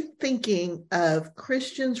specifically thinking of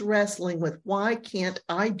Christians wrestling with, why can't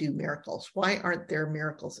I do miracles? Why aren't there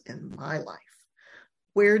miracles in my life?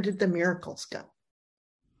 Where did the miracles go?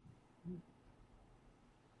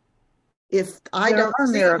 If I don't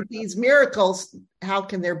see these miracles, how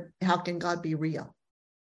can God be real?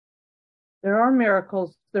 There are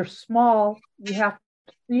miracles. They're small. You have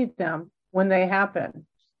to see them when they happen.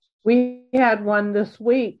 We had one this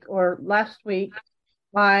week or last week.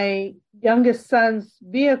 My youngest son's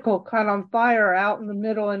vehicle caught on fire out in the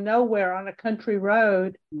middle of nowhere on a country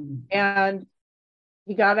road. And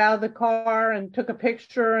he got out of the car and took a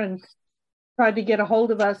picture and tried to get a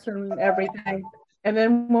hold of us and everything. And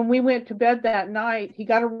then when we went to bed that night, he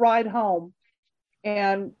got a ride home.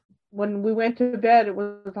 And when we went to bed, it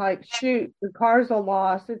was like, shoot, the car's a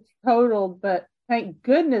loss. It's totaled. But thank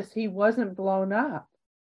goodness he wasn't blown up.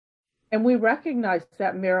 And we recognized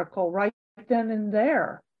that miracle right then and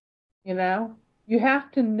there. You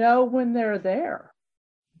have to know when they're there,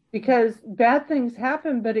 because bad things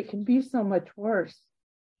happen, but it can be so much worse.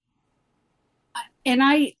 And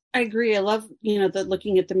I agree. I love, the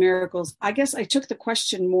looking at the miracles. I guess I took the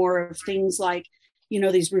question more of things like,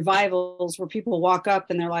 these revivals where people walk up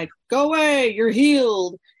and they're like, go away, you're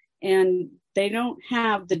healed. And they don't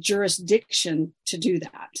have the jurisdiction to do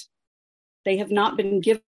that. They have not been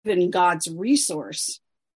given God's resource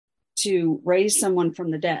to raise someone from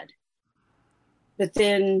the dead. But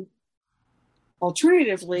then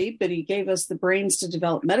alternatively, but he gave us the brains to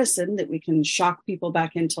develop medicine that we can shock people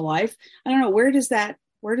back into life. I don't know, where does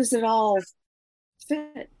it all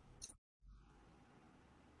fit?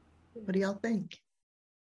 What do y'all think?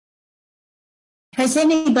 Has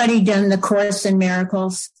anybody done the Course in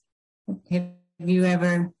Miracles? Have you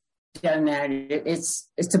ever done that? It's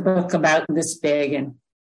a book about this big, and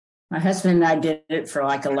my husband and I did it for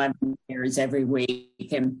like 11 years every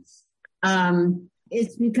week. And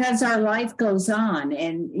it's because our life goes on.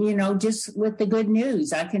 And, just with the good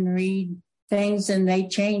news, I can read things and they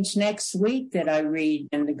change next week that I read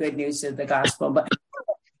in the good news of the gospel. But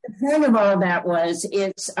the point of all that was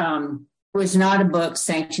it was not a book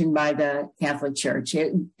sanctioned by the Catholic Church.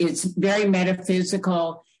 It's very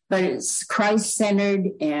metaphysical, but it's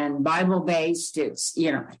Christ-centered and Bible-based.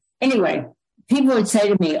 Anyway. People would say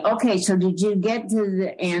to me, okay, so did you get to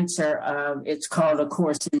the answer of, it's called A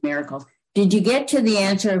Course in Miracles. Did you get to the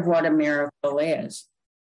answer of what a miracle is?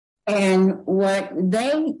 And what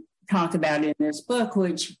they talk about in this book,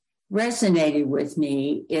 which resonated with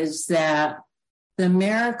me, is that the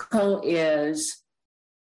miracle is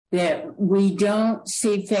that we don't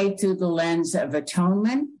see faith through the lens of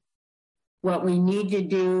atonement. What we need to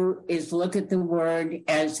do is look at the word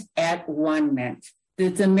as at-one-ment.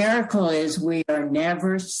 That the miracle is we are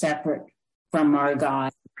never separate from our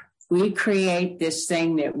God. We create this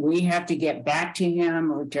thing that we have to get back to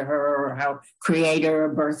him or to her or how creator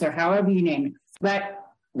or birther, however you name it. But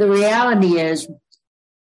the reality is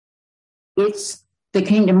it's the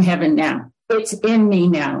kingdom of heaven now. It's in me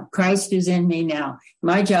now. Christ is in me now.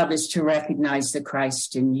 My job is to recognize the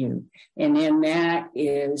Christ in you. And in that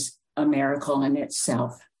is a miracle in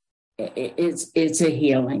itself. It's a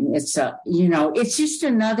healing. It's just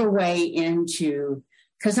another way into,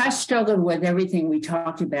 because I struggled with everything we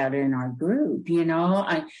talked about in our group.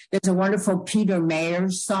 There's a wonderful Peter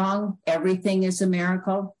Mayer's song, Everything is a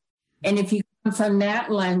Miracle. And if you come from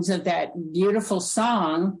that lens of that beautiful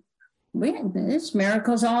song, there's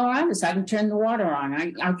miracles all around us. I can turn the water on.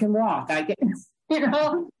 I can walk.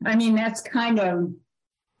 that's kind of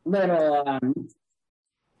little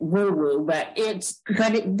woo-woo, but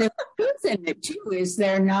the truth in it too is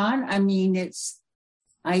they're not. I mean,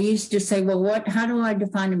 I used to say, well, how do I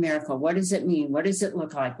define a miracle? What does it mean? What does it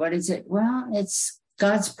look like? What is it? Well, it's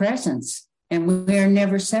God's presence, and we are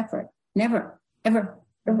never separate. Never, ever,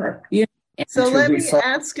 ever. So let me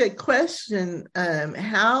ask a question.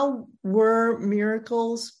 How were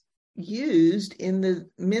miracles used in the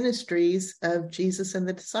ministries of Jesus and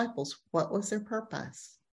the disciples? What was their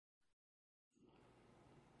purpose?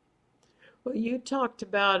 Well, you talked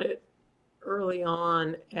about it early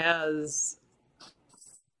on as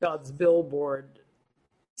God's billboard,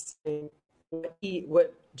 saying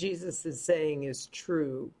what Jesus is saying is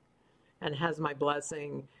true and has my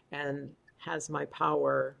blessing and has my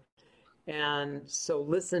power. And so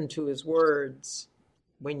listen to his words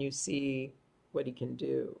when you see what he can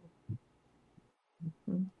do.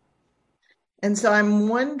 And so I'm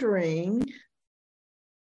wondering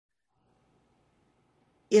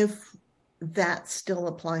if that still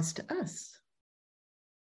applies to us.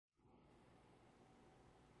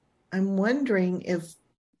 I'm wondering if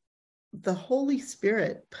the Holy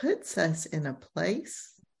Spirit puts us in a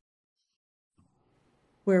place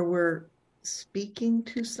where we're speaking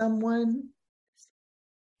to someone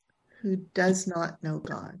who does not know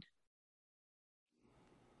God.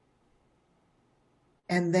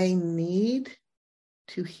 And they need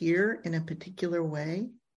to hear in a particular way,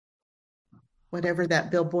 whatever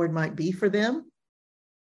that billboard might be for them.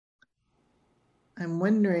 I'm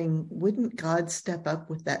wondering, wouldn't God step up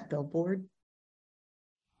with that billboard?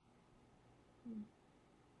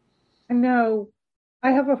 I know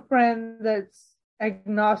I have a friend that's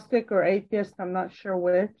agnostic or atheist, I'm not sure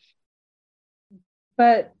which,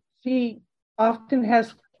 but she often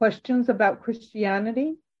has questions about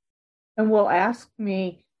Christianity and will ask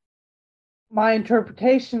me my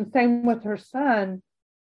interpretation, same with her son,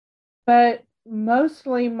 but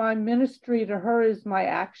mostly my ministry to her is my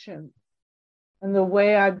actions and the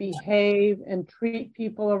way I behave and treat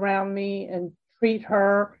people around me and treat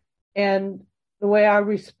her and the way I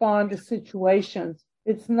respond to situations.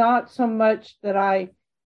 It's not so much that I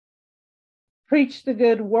preach the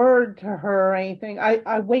good word to her or anything.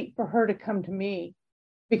 I wait for her to come to me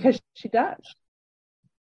because she does.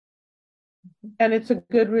 And it's a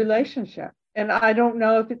good relationship. And I don't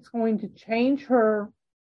know if it's going to change her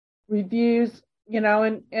reviews,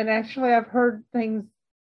 and actually I've heard things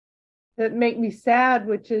that make me sad,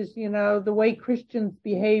 which is, the way Christians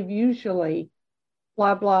behave usually,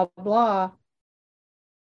 blah, blah, blah,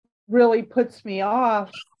 really puts me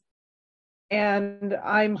off. And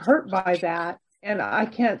I'm hurt by that. And I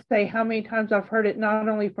can't say how many times I've heard it, not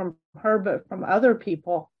only from her, but from other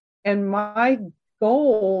people. And my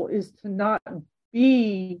goal is to not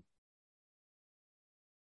be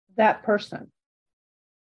that person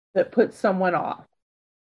that puts someone off.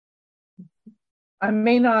 I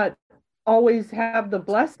may not always have the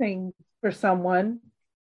blessing for someone.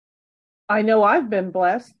 I know I've been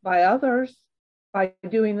blessed by others by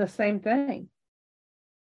doing the same thing.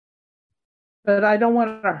 But I don't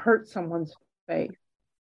want to hurt someone's faith.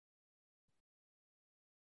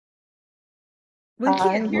 We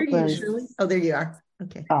can't hear you, Shirley. Oh, there you are.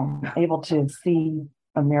 Okay. Able to see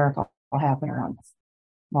a miracle happen once.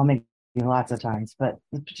 Well, maybe lots of times, but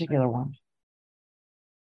this particular one.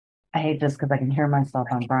 I hate this because I can hear myself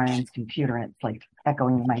on Brian's computer and it's like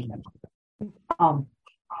echoing in my head.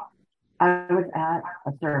 I was at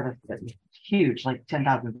a service that was huge, like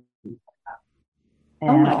 10,000 people.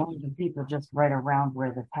 And all of the people just right around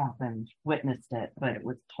where this happened witnessed it, but it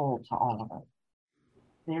was told to all of us.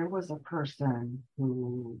 There was a person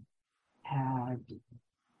who had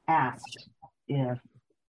asked if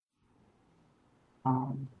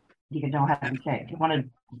he could know how to be saved. He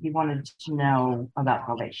wanted to know about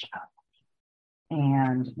salvation.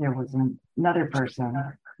 And there was another person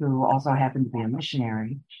who also happened to be a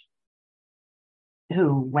missionary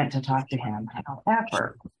who went to talk to him.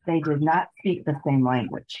 However, they did not speak the same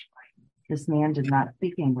language. This man did not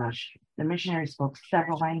speak English. The missionary spoke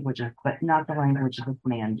several languages, but not the language this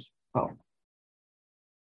man spoke.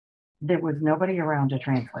 There was nobody around to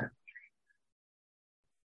translate.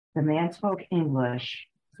 The man spoke English.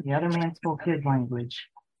 The other man spoke his language.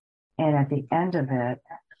 And at the end of it,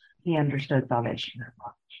 he understood salvation.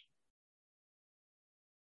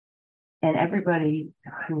 And everybody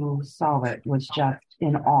who saw it was just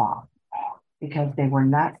in awe because they were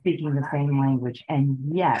not speaking the same language, and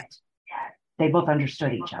yet they both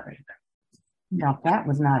understood each other. Now, if that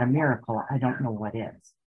was not a miracle, I don't know what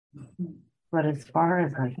is. But as far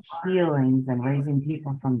as like healings and raising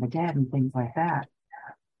people from the dead and things like that,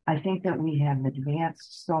 I think that we have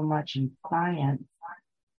advanced so much in science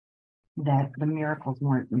that the miracles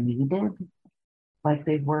weren't needed like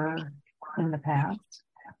they were in the past.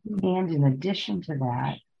 And in addition to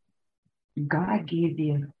that, God gave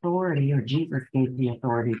the authority, or Jesus gave the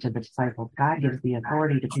authority to the disciples. God gives the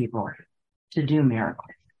authority to people to do miracles.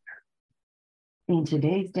 In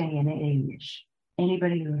today's day and age,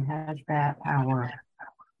 anybody who has that power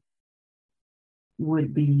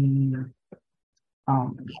would be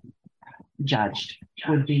judged,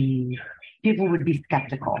 people would be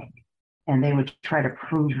skeptical, and they would try to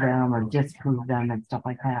prove them or disprove them and stuff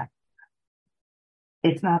like that.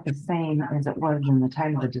 It's not the same as it was in the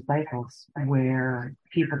time of the disciples, where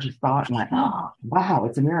people just thought and went, oh, wow,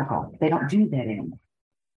 it's a miracle. They don't do that anymore.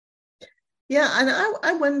 Yeah, and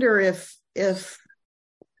I wonder if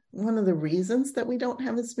one of the reasons that we don't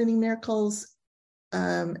have as many miracles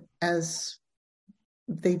as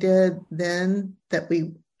they did then, that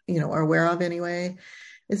we are aware of anyway,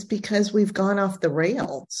 is because we've gone off the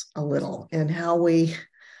rails a little in how we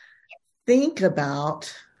think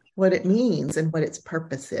about what it means and what its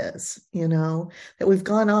purpose is, that we've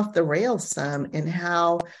gone off the rails some in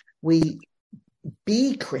how we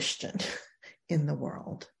be Christian in the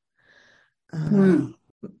world. Marlene.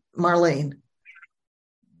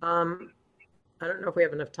 I don't know if we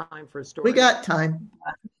have enough time for a story. We got time.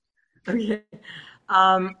 Okay.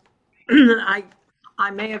 I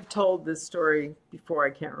may have told this story before, I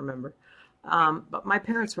can't remember. But my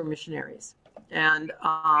parents were missionaries. And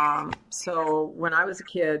so when I was a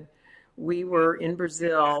kid, we were in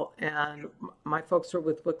Brazil, and my folks were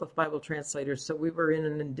with Wycliffe Bible Translators. So we were in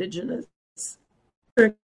an indigenous,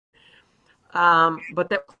 but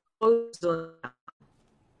that was closed.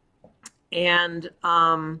 And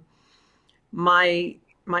my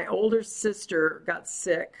older sister got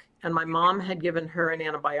sick, and my mom had given her an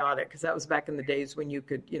antibiotic, because that was back in the days when you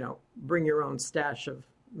could, bring your own stash of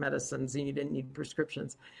medicines and you didn't need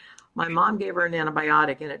prescriptions. My mom gave her an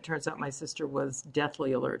antibiotic, and it turns out my sister was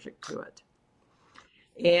deathly allergic to it.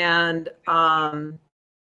 And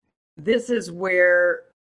this is where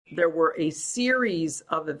there were a series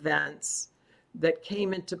of events that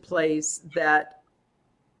came into place that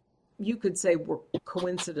you could say were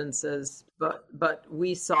coincidences, but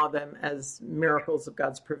we saw them as miracles of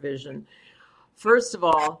God's provision. First of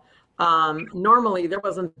all, normally there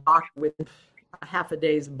wasn't a doctor with a half a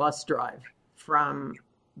day's bus drive from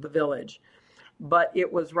the village, but it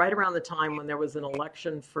was right around the time when there was an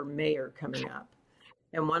election for mayor coming up.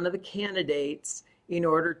 And one of the candidates, in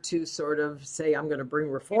order to sort of say, I'm going to bring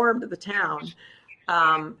reform to the town,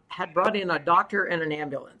 had brought in a doctor and an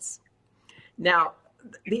ambulance. Now,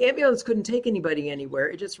 the ambulance couldn't take anybody anywhere.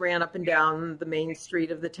 It just ran up and down the main street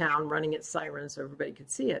of the town, running its siren so everybody could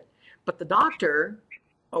see it. But the doctor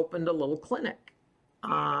opened a little clinic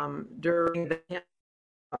during the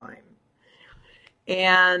time.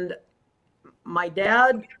 And my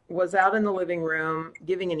dad was out in the living room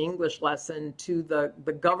giving an English lesson to the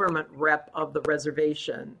government rep of the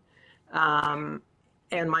reservation. And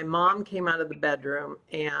my mom came out of the bedroom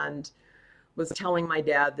and was telling my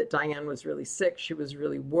dad that Diane was really sick. She was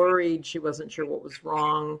really worried. She wasn't sure what was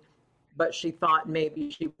wrong, but she thought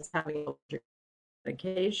maybe she was having allergic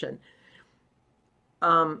medication.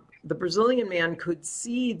 The Brazilian man could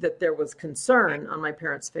see that there was concern on my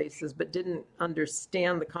parents' faces, but didn't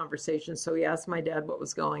understand the conversation. So he asked my dad what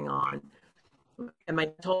was going on. And my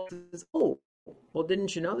dad told him, oh, well,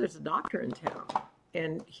 didn't you know there's a doctor in town?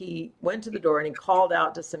 And he went to the door and he called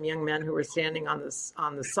out to some young men who were standing on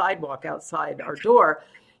the sidewalk outside our door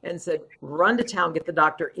and said, run to town, get the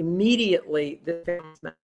doctor immediately.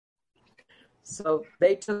 So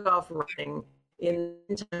they took off running. In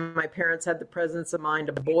time, my parents had the presence of mind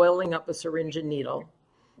of boiling up a syringe and needle,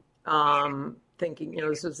 thinking,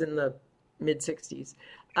 this was in the mid-60s,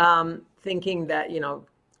 thinking that,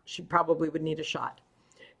 she probably would need a shot.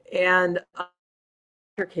 And the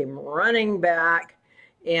doctor came running back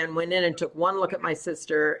and went in and took one look at my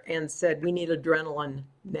sister and said, we need adrenaline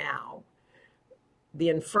now. The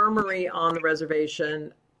infirmary on the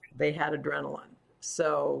reservation, they had adrenaline.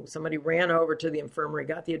 So somebody ran over to the infirmary,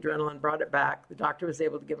 got the adrenaline, brought it back. The doctor was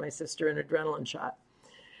able to give my sister an adrenaline shot.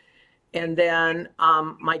 And then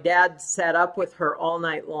my dad sat up with her all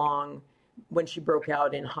night long when she broke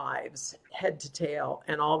out in hives, head to tail.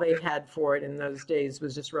 And all they had for it in those days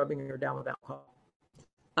was just rubbing her down with alcohol.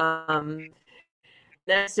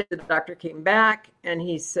 Next day, the doctor came back and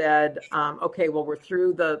he said, okay, well, we're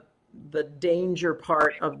through the danger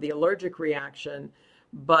part of the allergic reaction,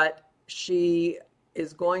 but she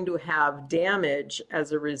is going to have damage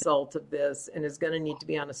as a result of this and is going to need to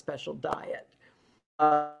be on a special diet.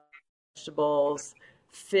 Vegetables,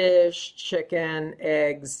 fish, chicken,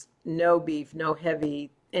 eggs, no beef, no heavy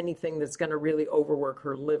anything that's going to really overwork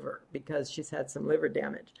her liver because she's had some liver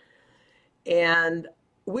damage. And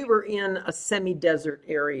we were in a semi-desert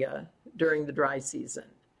area during the dry season.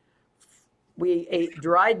 We ate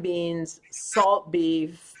dried beans, salt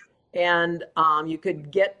beef, and you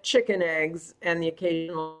could get chicken eggs and the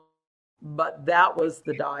occasional, but that was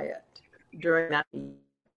the diet during that.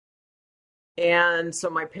 And so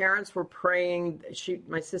my parents were praying.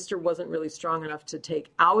 My sister wasn't really strong enough to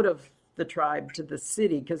take out of the tribe to the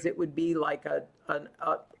city because it would be like a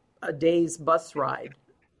day's bus ride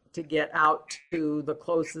to get out to the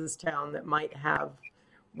closest town that might have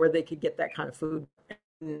where they could get that kind of food.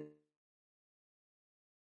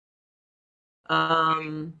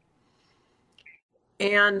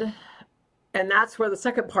 And that's where the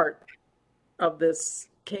second part of this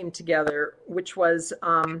came together, which was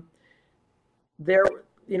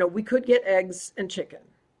we could get eggs and chicken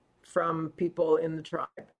from people in the tribe.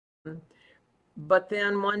 But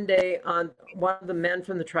then one day, one of the men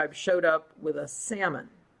from the tribe showed up with a salmon.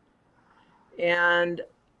 And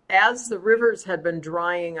as the rivers had been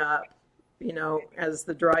drying up, as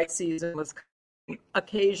the dry season was coming,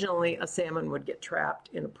 occasionally a salmon would get trapped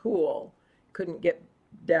in a pool, couldn't get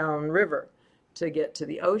downriver to get to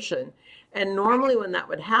the ocean. And normally when that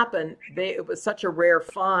would happen, it was such a rare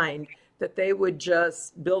find that they would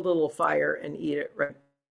just build a little fire and eat it, right?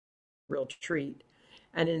 Real treat.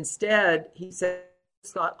 And instead, he said,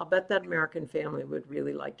 I'll bet that American family would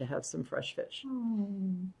really like to have some fresh fish.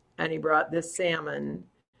 And he brought this salmon,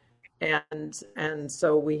 and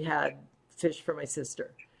so we had fish for my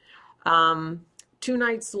sister. 2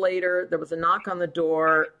 nights later, there was a knock on the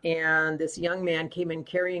door, and this young man came in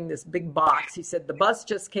carrying this big box. He said, the bus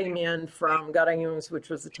just came in from Garanhuns, which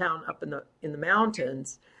was a town up in the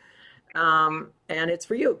mountains, and it's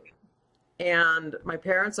for you. And my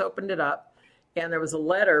parents opened it up, and there was a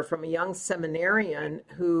letter from a young seminarian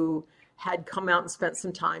who had come out and spent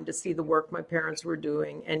some time to see the work my parents were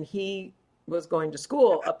doing, and was going to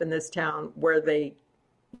school up in this town where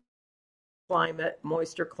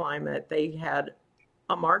moisture climate, they had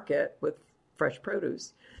a market with fresh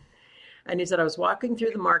produce. And he said, I was walking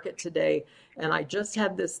through the market today and I just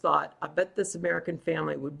had this thought, I bet this American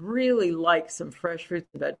family would really like some fresh fruits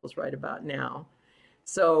and vegetables right about now.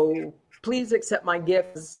 So please accept my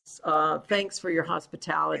gifts. Thanks for your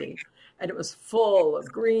hospitality. And it was full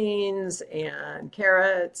of greens and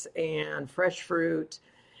carrots and fresh fruit.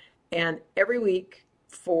 And every week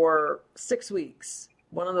for 6 weeks,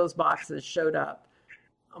 one of those boxes showed up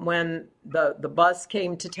when the bus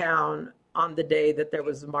came to town on the day that there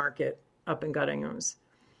was a market up in Garanhuns.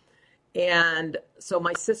 And so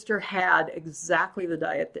my sister had exactly the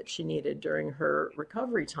diet that she needed during her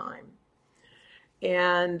recovery time.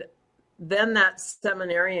 And then that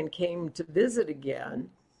seminarian came to visit again.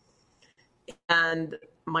 And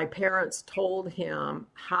my parents told him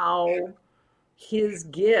how his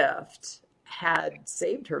gift had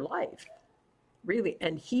saved her life, really.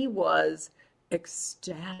 And he was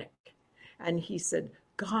ecstatic. And he said,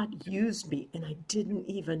 God used me and I didn't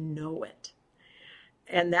even know it.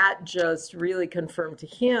 And that just really confirmed to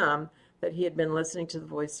him that he had been listening to the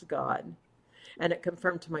voice of God. And it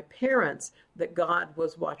confirmed to my parents that God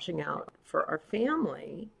was watching out for our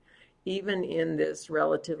family, even in this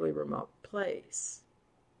relatively remote place.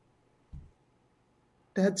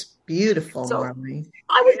 That's beautiful, So, Marley.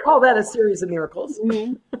 I would call that a series of miracles.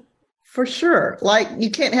 Mm-hmm. For sure. Like,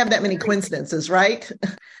 you can't have that many coincidences, right?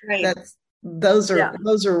 Right. Those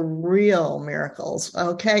are real miracles.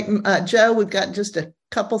 Okay. Joe, we've got just a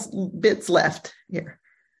couple bits left here.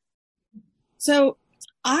 So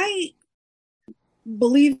I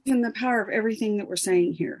believe in the power of everything that we're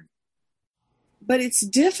saying here, but it's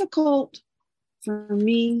difficult for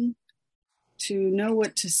me to know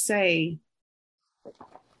what to say.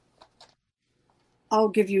 I'll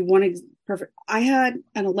give you one perfect. I had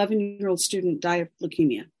an 11-year-old student die of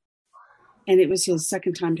leukemia, and it was his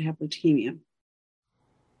second time to have leukemia.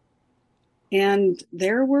 And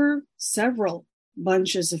there were several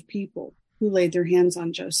bunches of people who laid their hands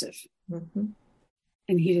on Joseph, mm-hmm.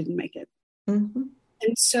 and he didn't make it. Mm-hmm.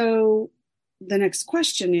 And so the next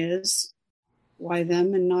question is, why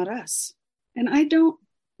them and not us? And I don't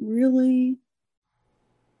really...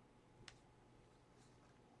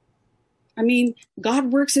 I mean,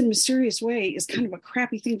 God works in a mysterious way is kind of a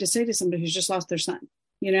crappy thing to say to somebody who's just lost their son,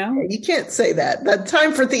 you know? You can't say that. The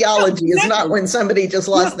time for theology is not when somebody just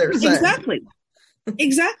lost their son. Exactly.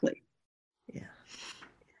 Exactly. Yeah.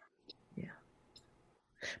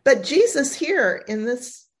 But Jesus here in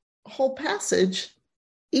this whole passage,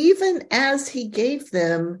 even as he gave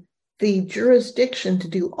them the jurisdiction to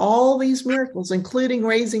do all these miracles, including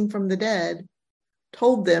raising from the dead,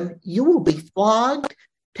 told them, you will be flogged,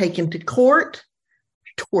 taken to court,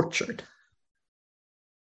 tortured.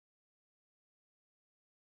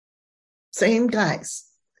 Same guys.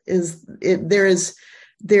 There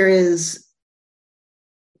is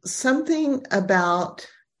something about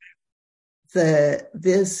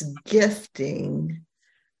this gifting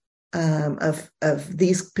of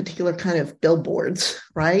these particular kind of billboards,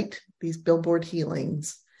 right? These billboard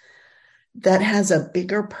healings that has a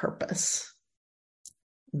bigger purpose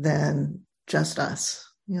than just us,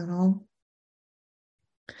 you know.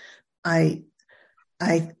 I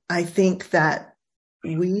think that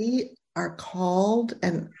we are called,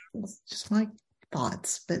 and it's just my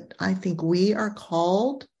thoughts, but I think we are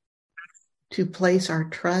called to place our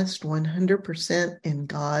trust 100% in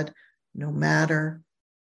God, no matter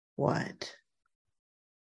what,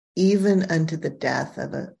 even unto the death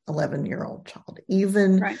of an 11-year-old child,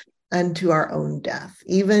 even unto our own death,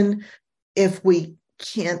 even if we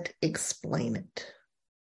can't explain it.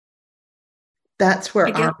 That's where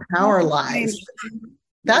our power lies.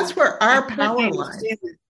 That's where our power lies.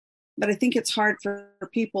 But I think it's hard for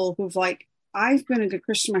people who've I've been a good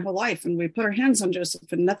Christian my whole life, and we put our hands on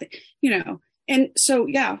Joseph and nothing, you know. And so,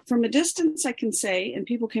 yeah, from a distance, I can say, and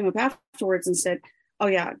people came up afterwards and said, oh,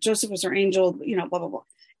 yeah, Joseph was our angel, you know, blah, blah, blah.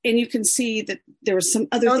 And you can see that there was some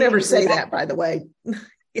other Don't ever say that, by the way.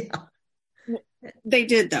 Yeah. They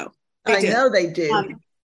did, though. I know they do.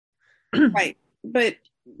 Right. But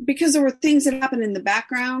because there were things that happened in the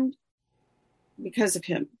background because of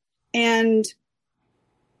him. And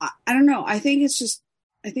I don't know. I think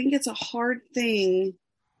it's a hard thing,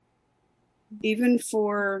 even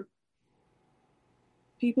for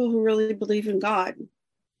people who really believe in God,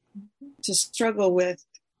 to struggle with.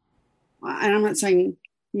 And I'm not saying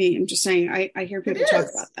me, I'm just saying I hear people talk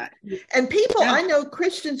about that. And people, I know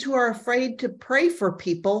Christians who are afraid to pray for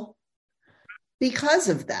people because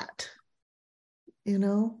of that, you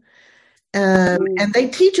know. And they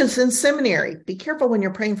teach us in seminary, be careful when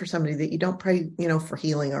you're praying for somebody that you don't pray, you know, for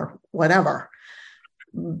healing or whatever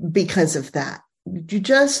because of that. You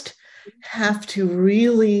just have to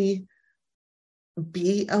really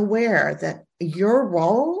be aware that your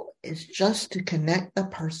role is just to connect the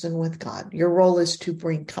person with God. Your role is to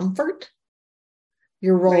bring comfort.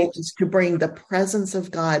 Your role is to bring the presence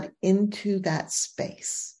of God into that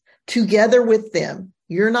space together with them.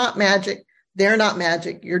 You're not magic. They're not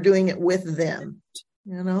magic. You're doing it with them,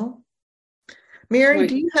 you know? Mary,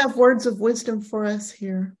 do you have words of wisdom for us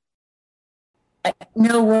here?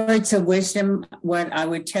 No words of wisdom. What I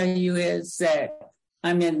would tell you is that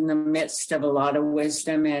I'm in the midst of a lot of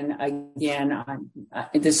wisdom. And again,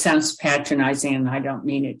 this sounds patronizing, and I don't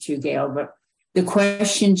mean it to, Gail, but the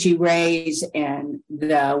questions you raise and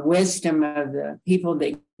the wisdom of the people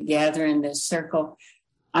that gather in this circle,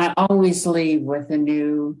 I always leave with a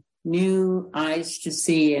new eyes to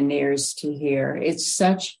see and ears to hear. It's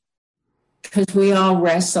such, because we all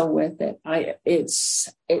wrestle with it. It's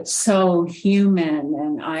so human.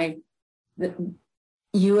 And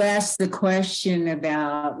you asked the question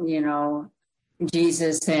about, you know,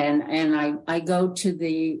 Jesus, and I go to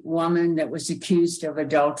the woman that was accused of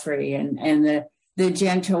adultery, and the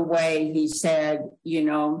gentle way he said, you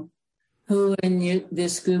know, who in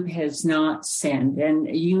this group has not sinned?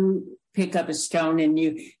 And you pick up a stone,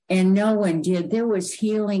 and no one did. There was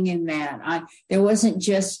healing in that. There wasn't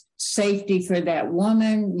just safety for that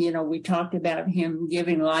woman. You know, we talked about him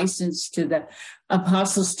giving license to the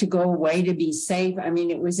apostles to go away to be safe. I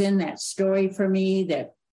mean, it was in that story for me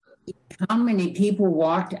that how many people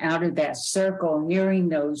walked out of that circle hearing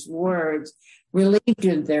those words, relieved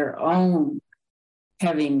of their own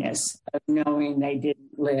heaviness of knowing they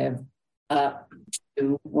didn't live up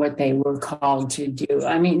to what they were called to do.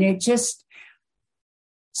 I mean, it just,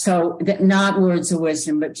 so that not words of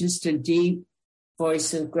wisdom, but just a deep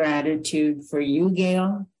voice of gratitude for you,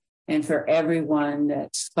 Gail, and for everyone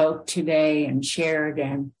that spoke today and shared.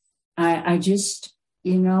 And I just,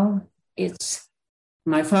 you know, it's,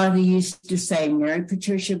 my father used to say, Mary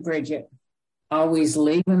Patricia Bridget, always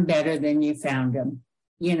leave them better than you found them.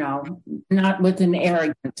 You know, not with an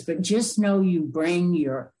arrogance, but just know you bring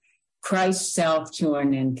your Christ self to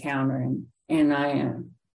an encounter, and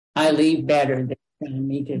I leave better than found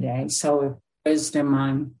me today. So with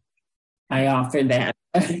wisdom, I offer that.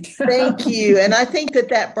 Thank you. And I think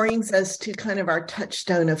that brings us to kind of our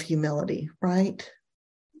touchstone of humility, right?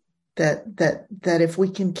 That if we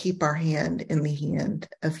can keep our hand in the hand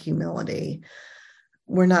of humility,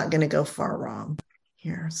 we're not going to go far wrong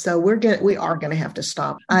here. So we are going to have to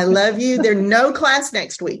stop. I love you. There's no class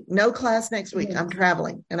next week. I'm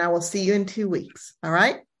traveling, and I will see you in 2 weeks. All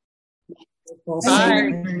right.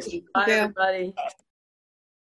 Bye. Thank you. Bye, Yeah. everybody.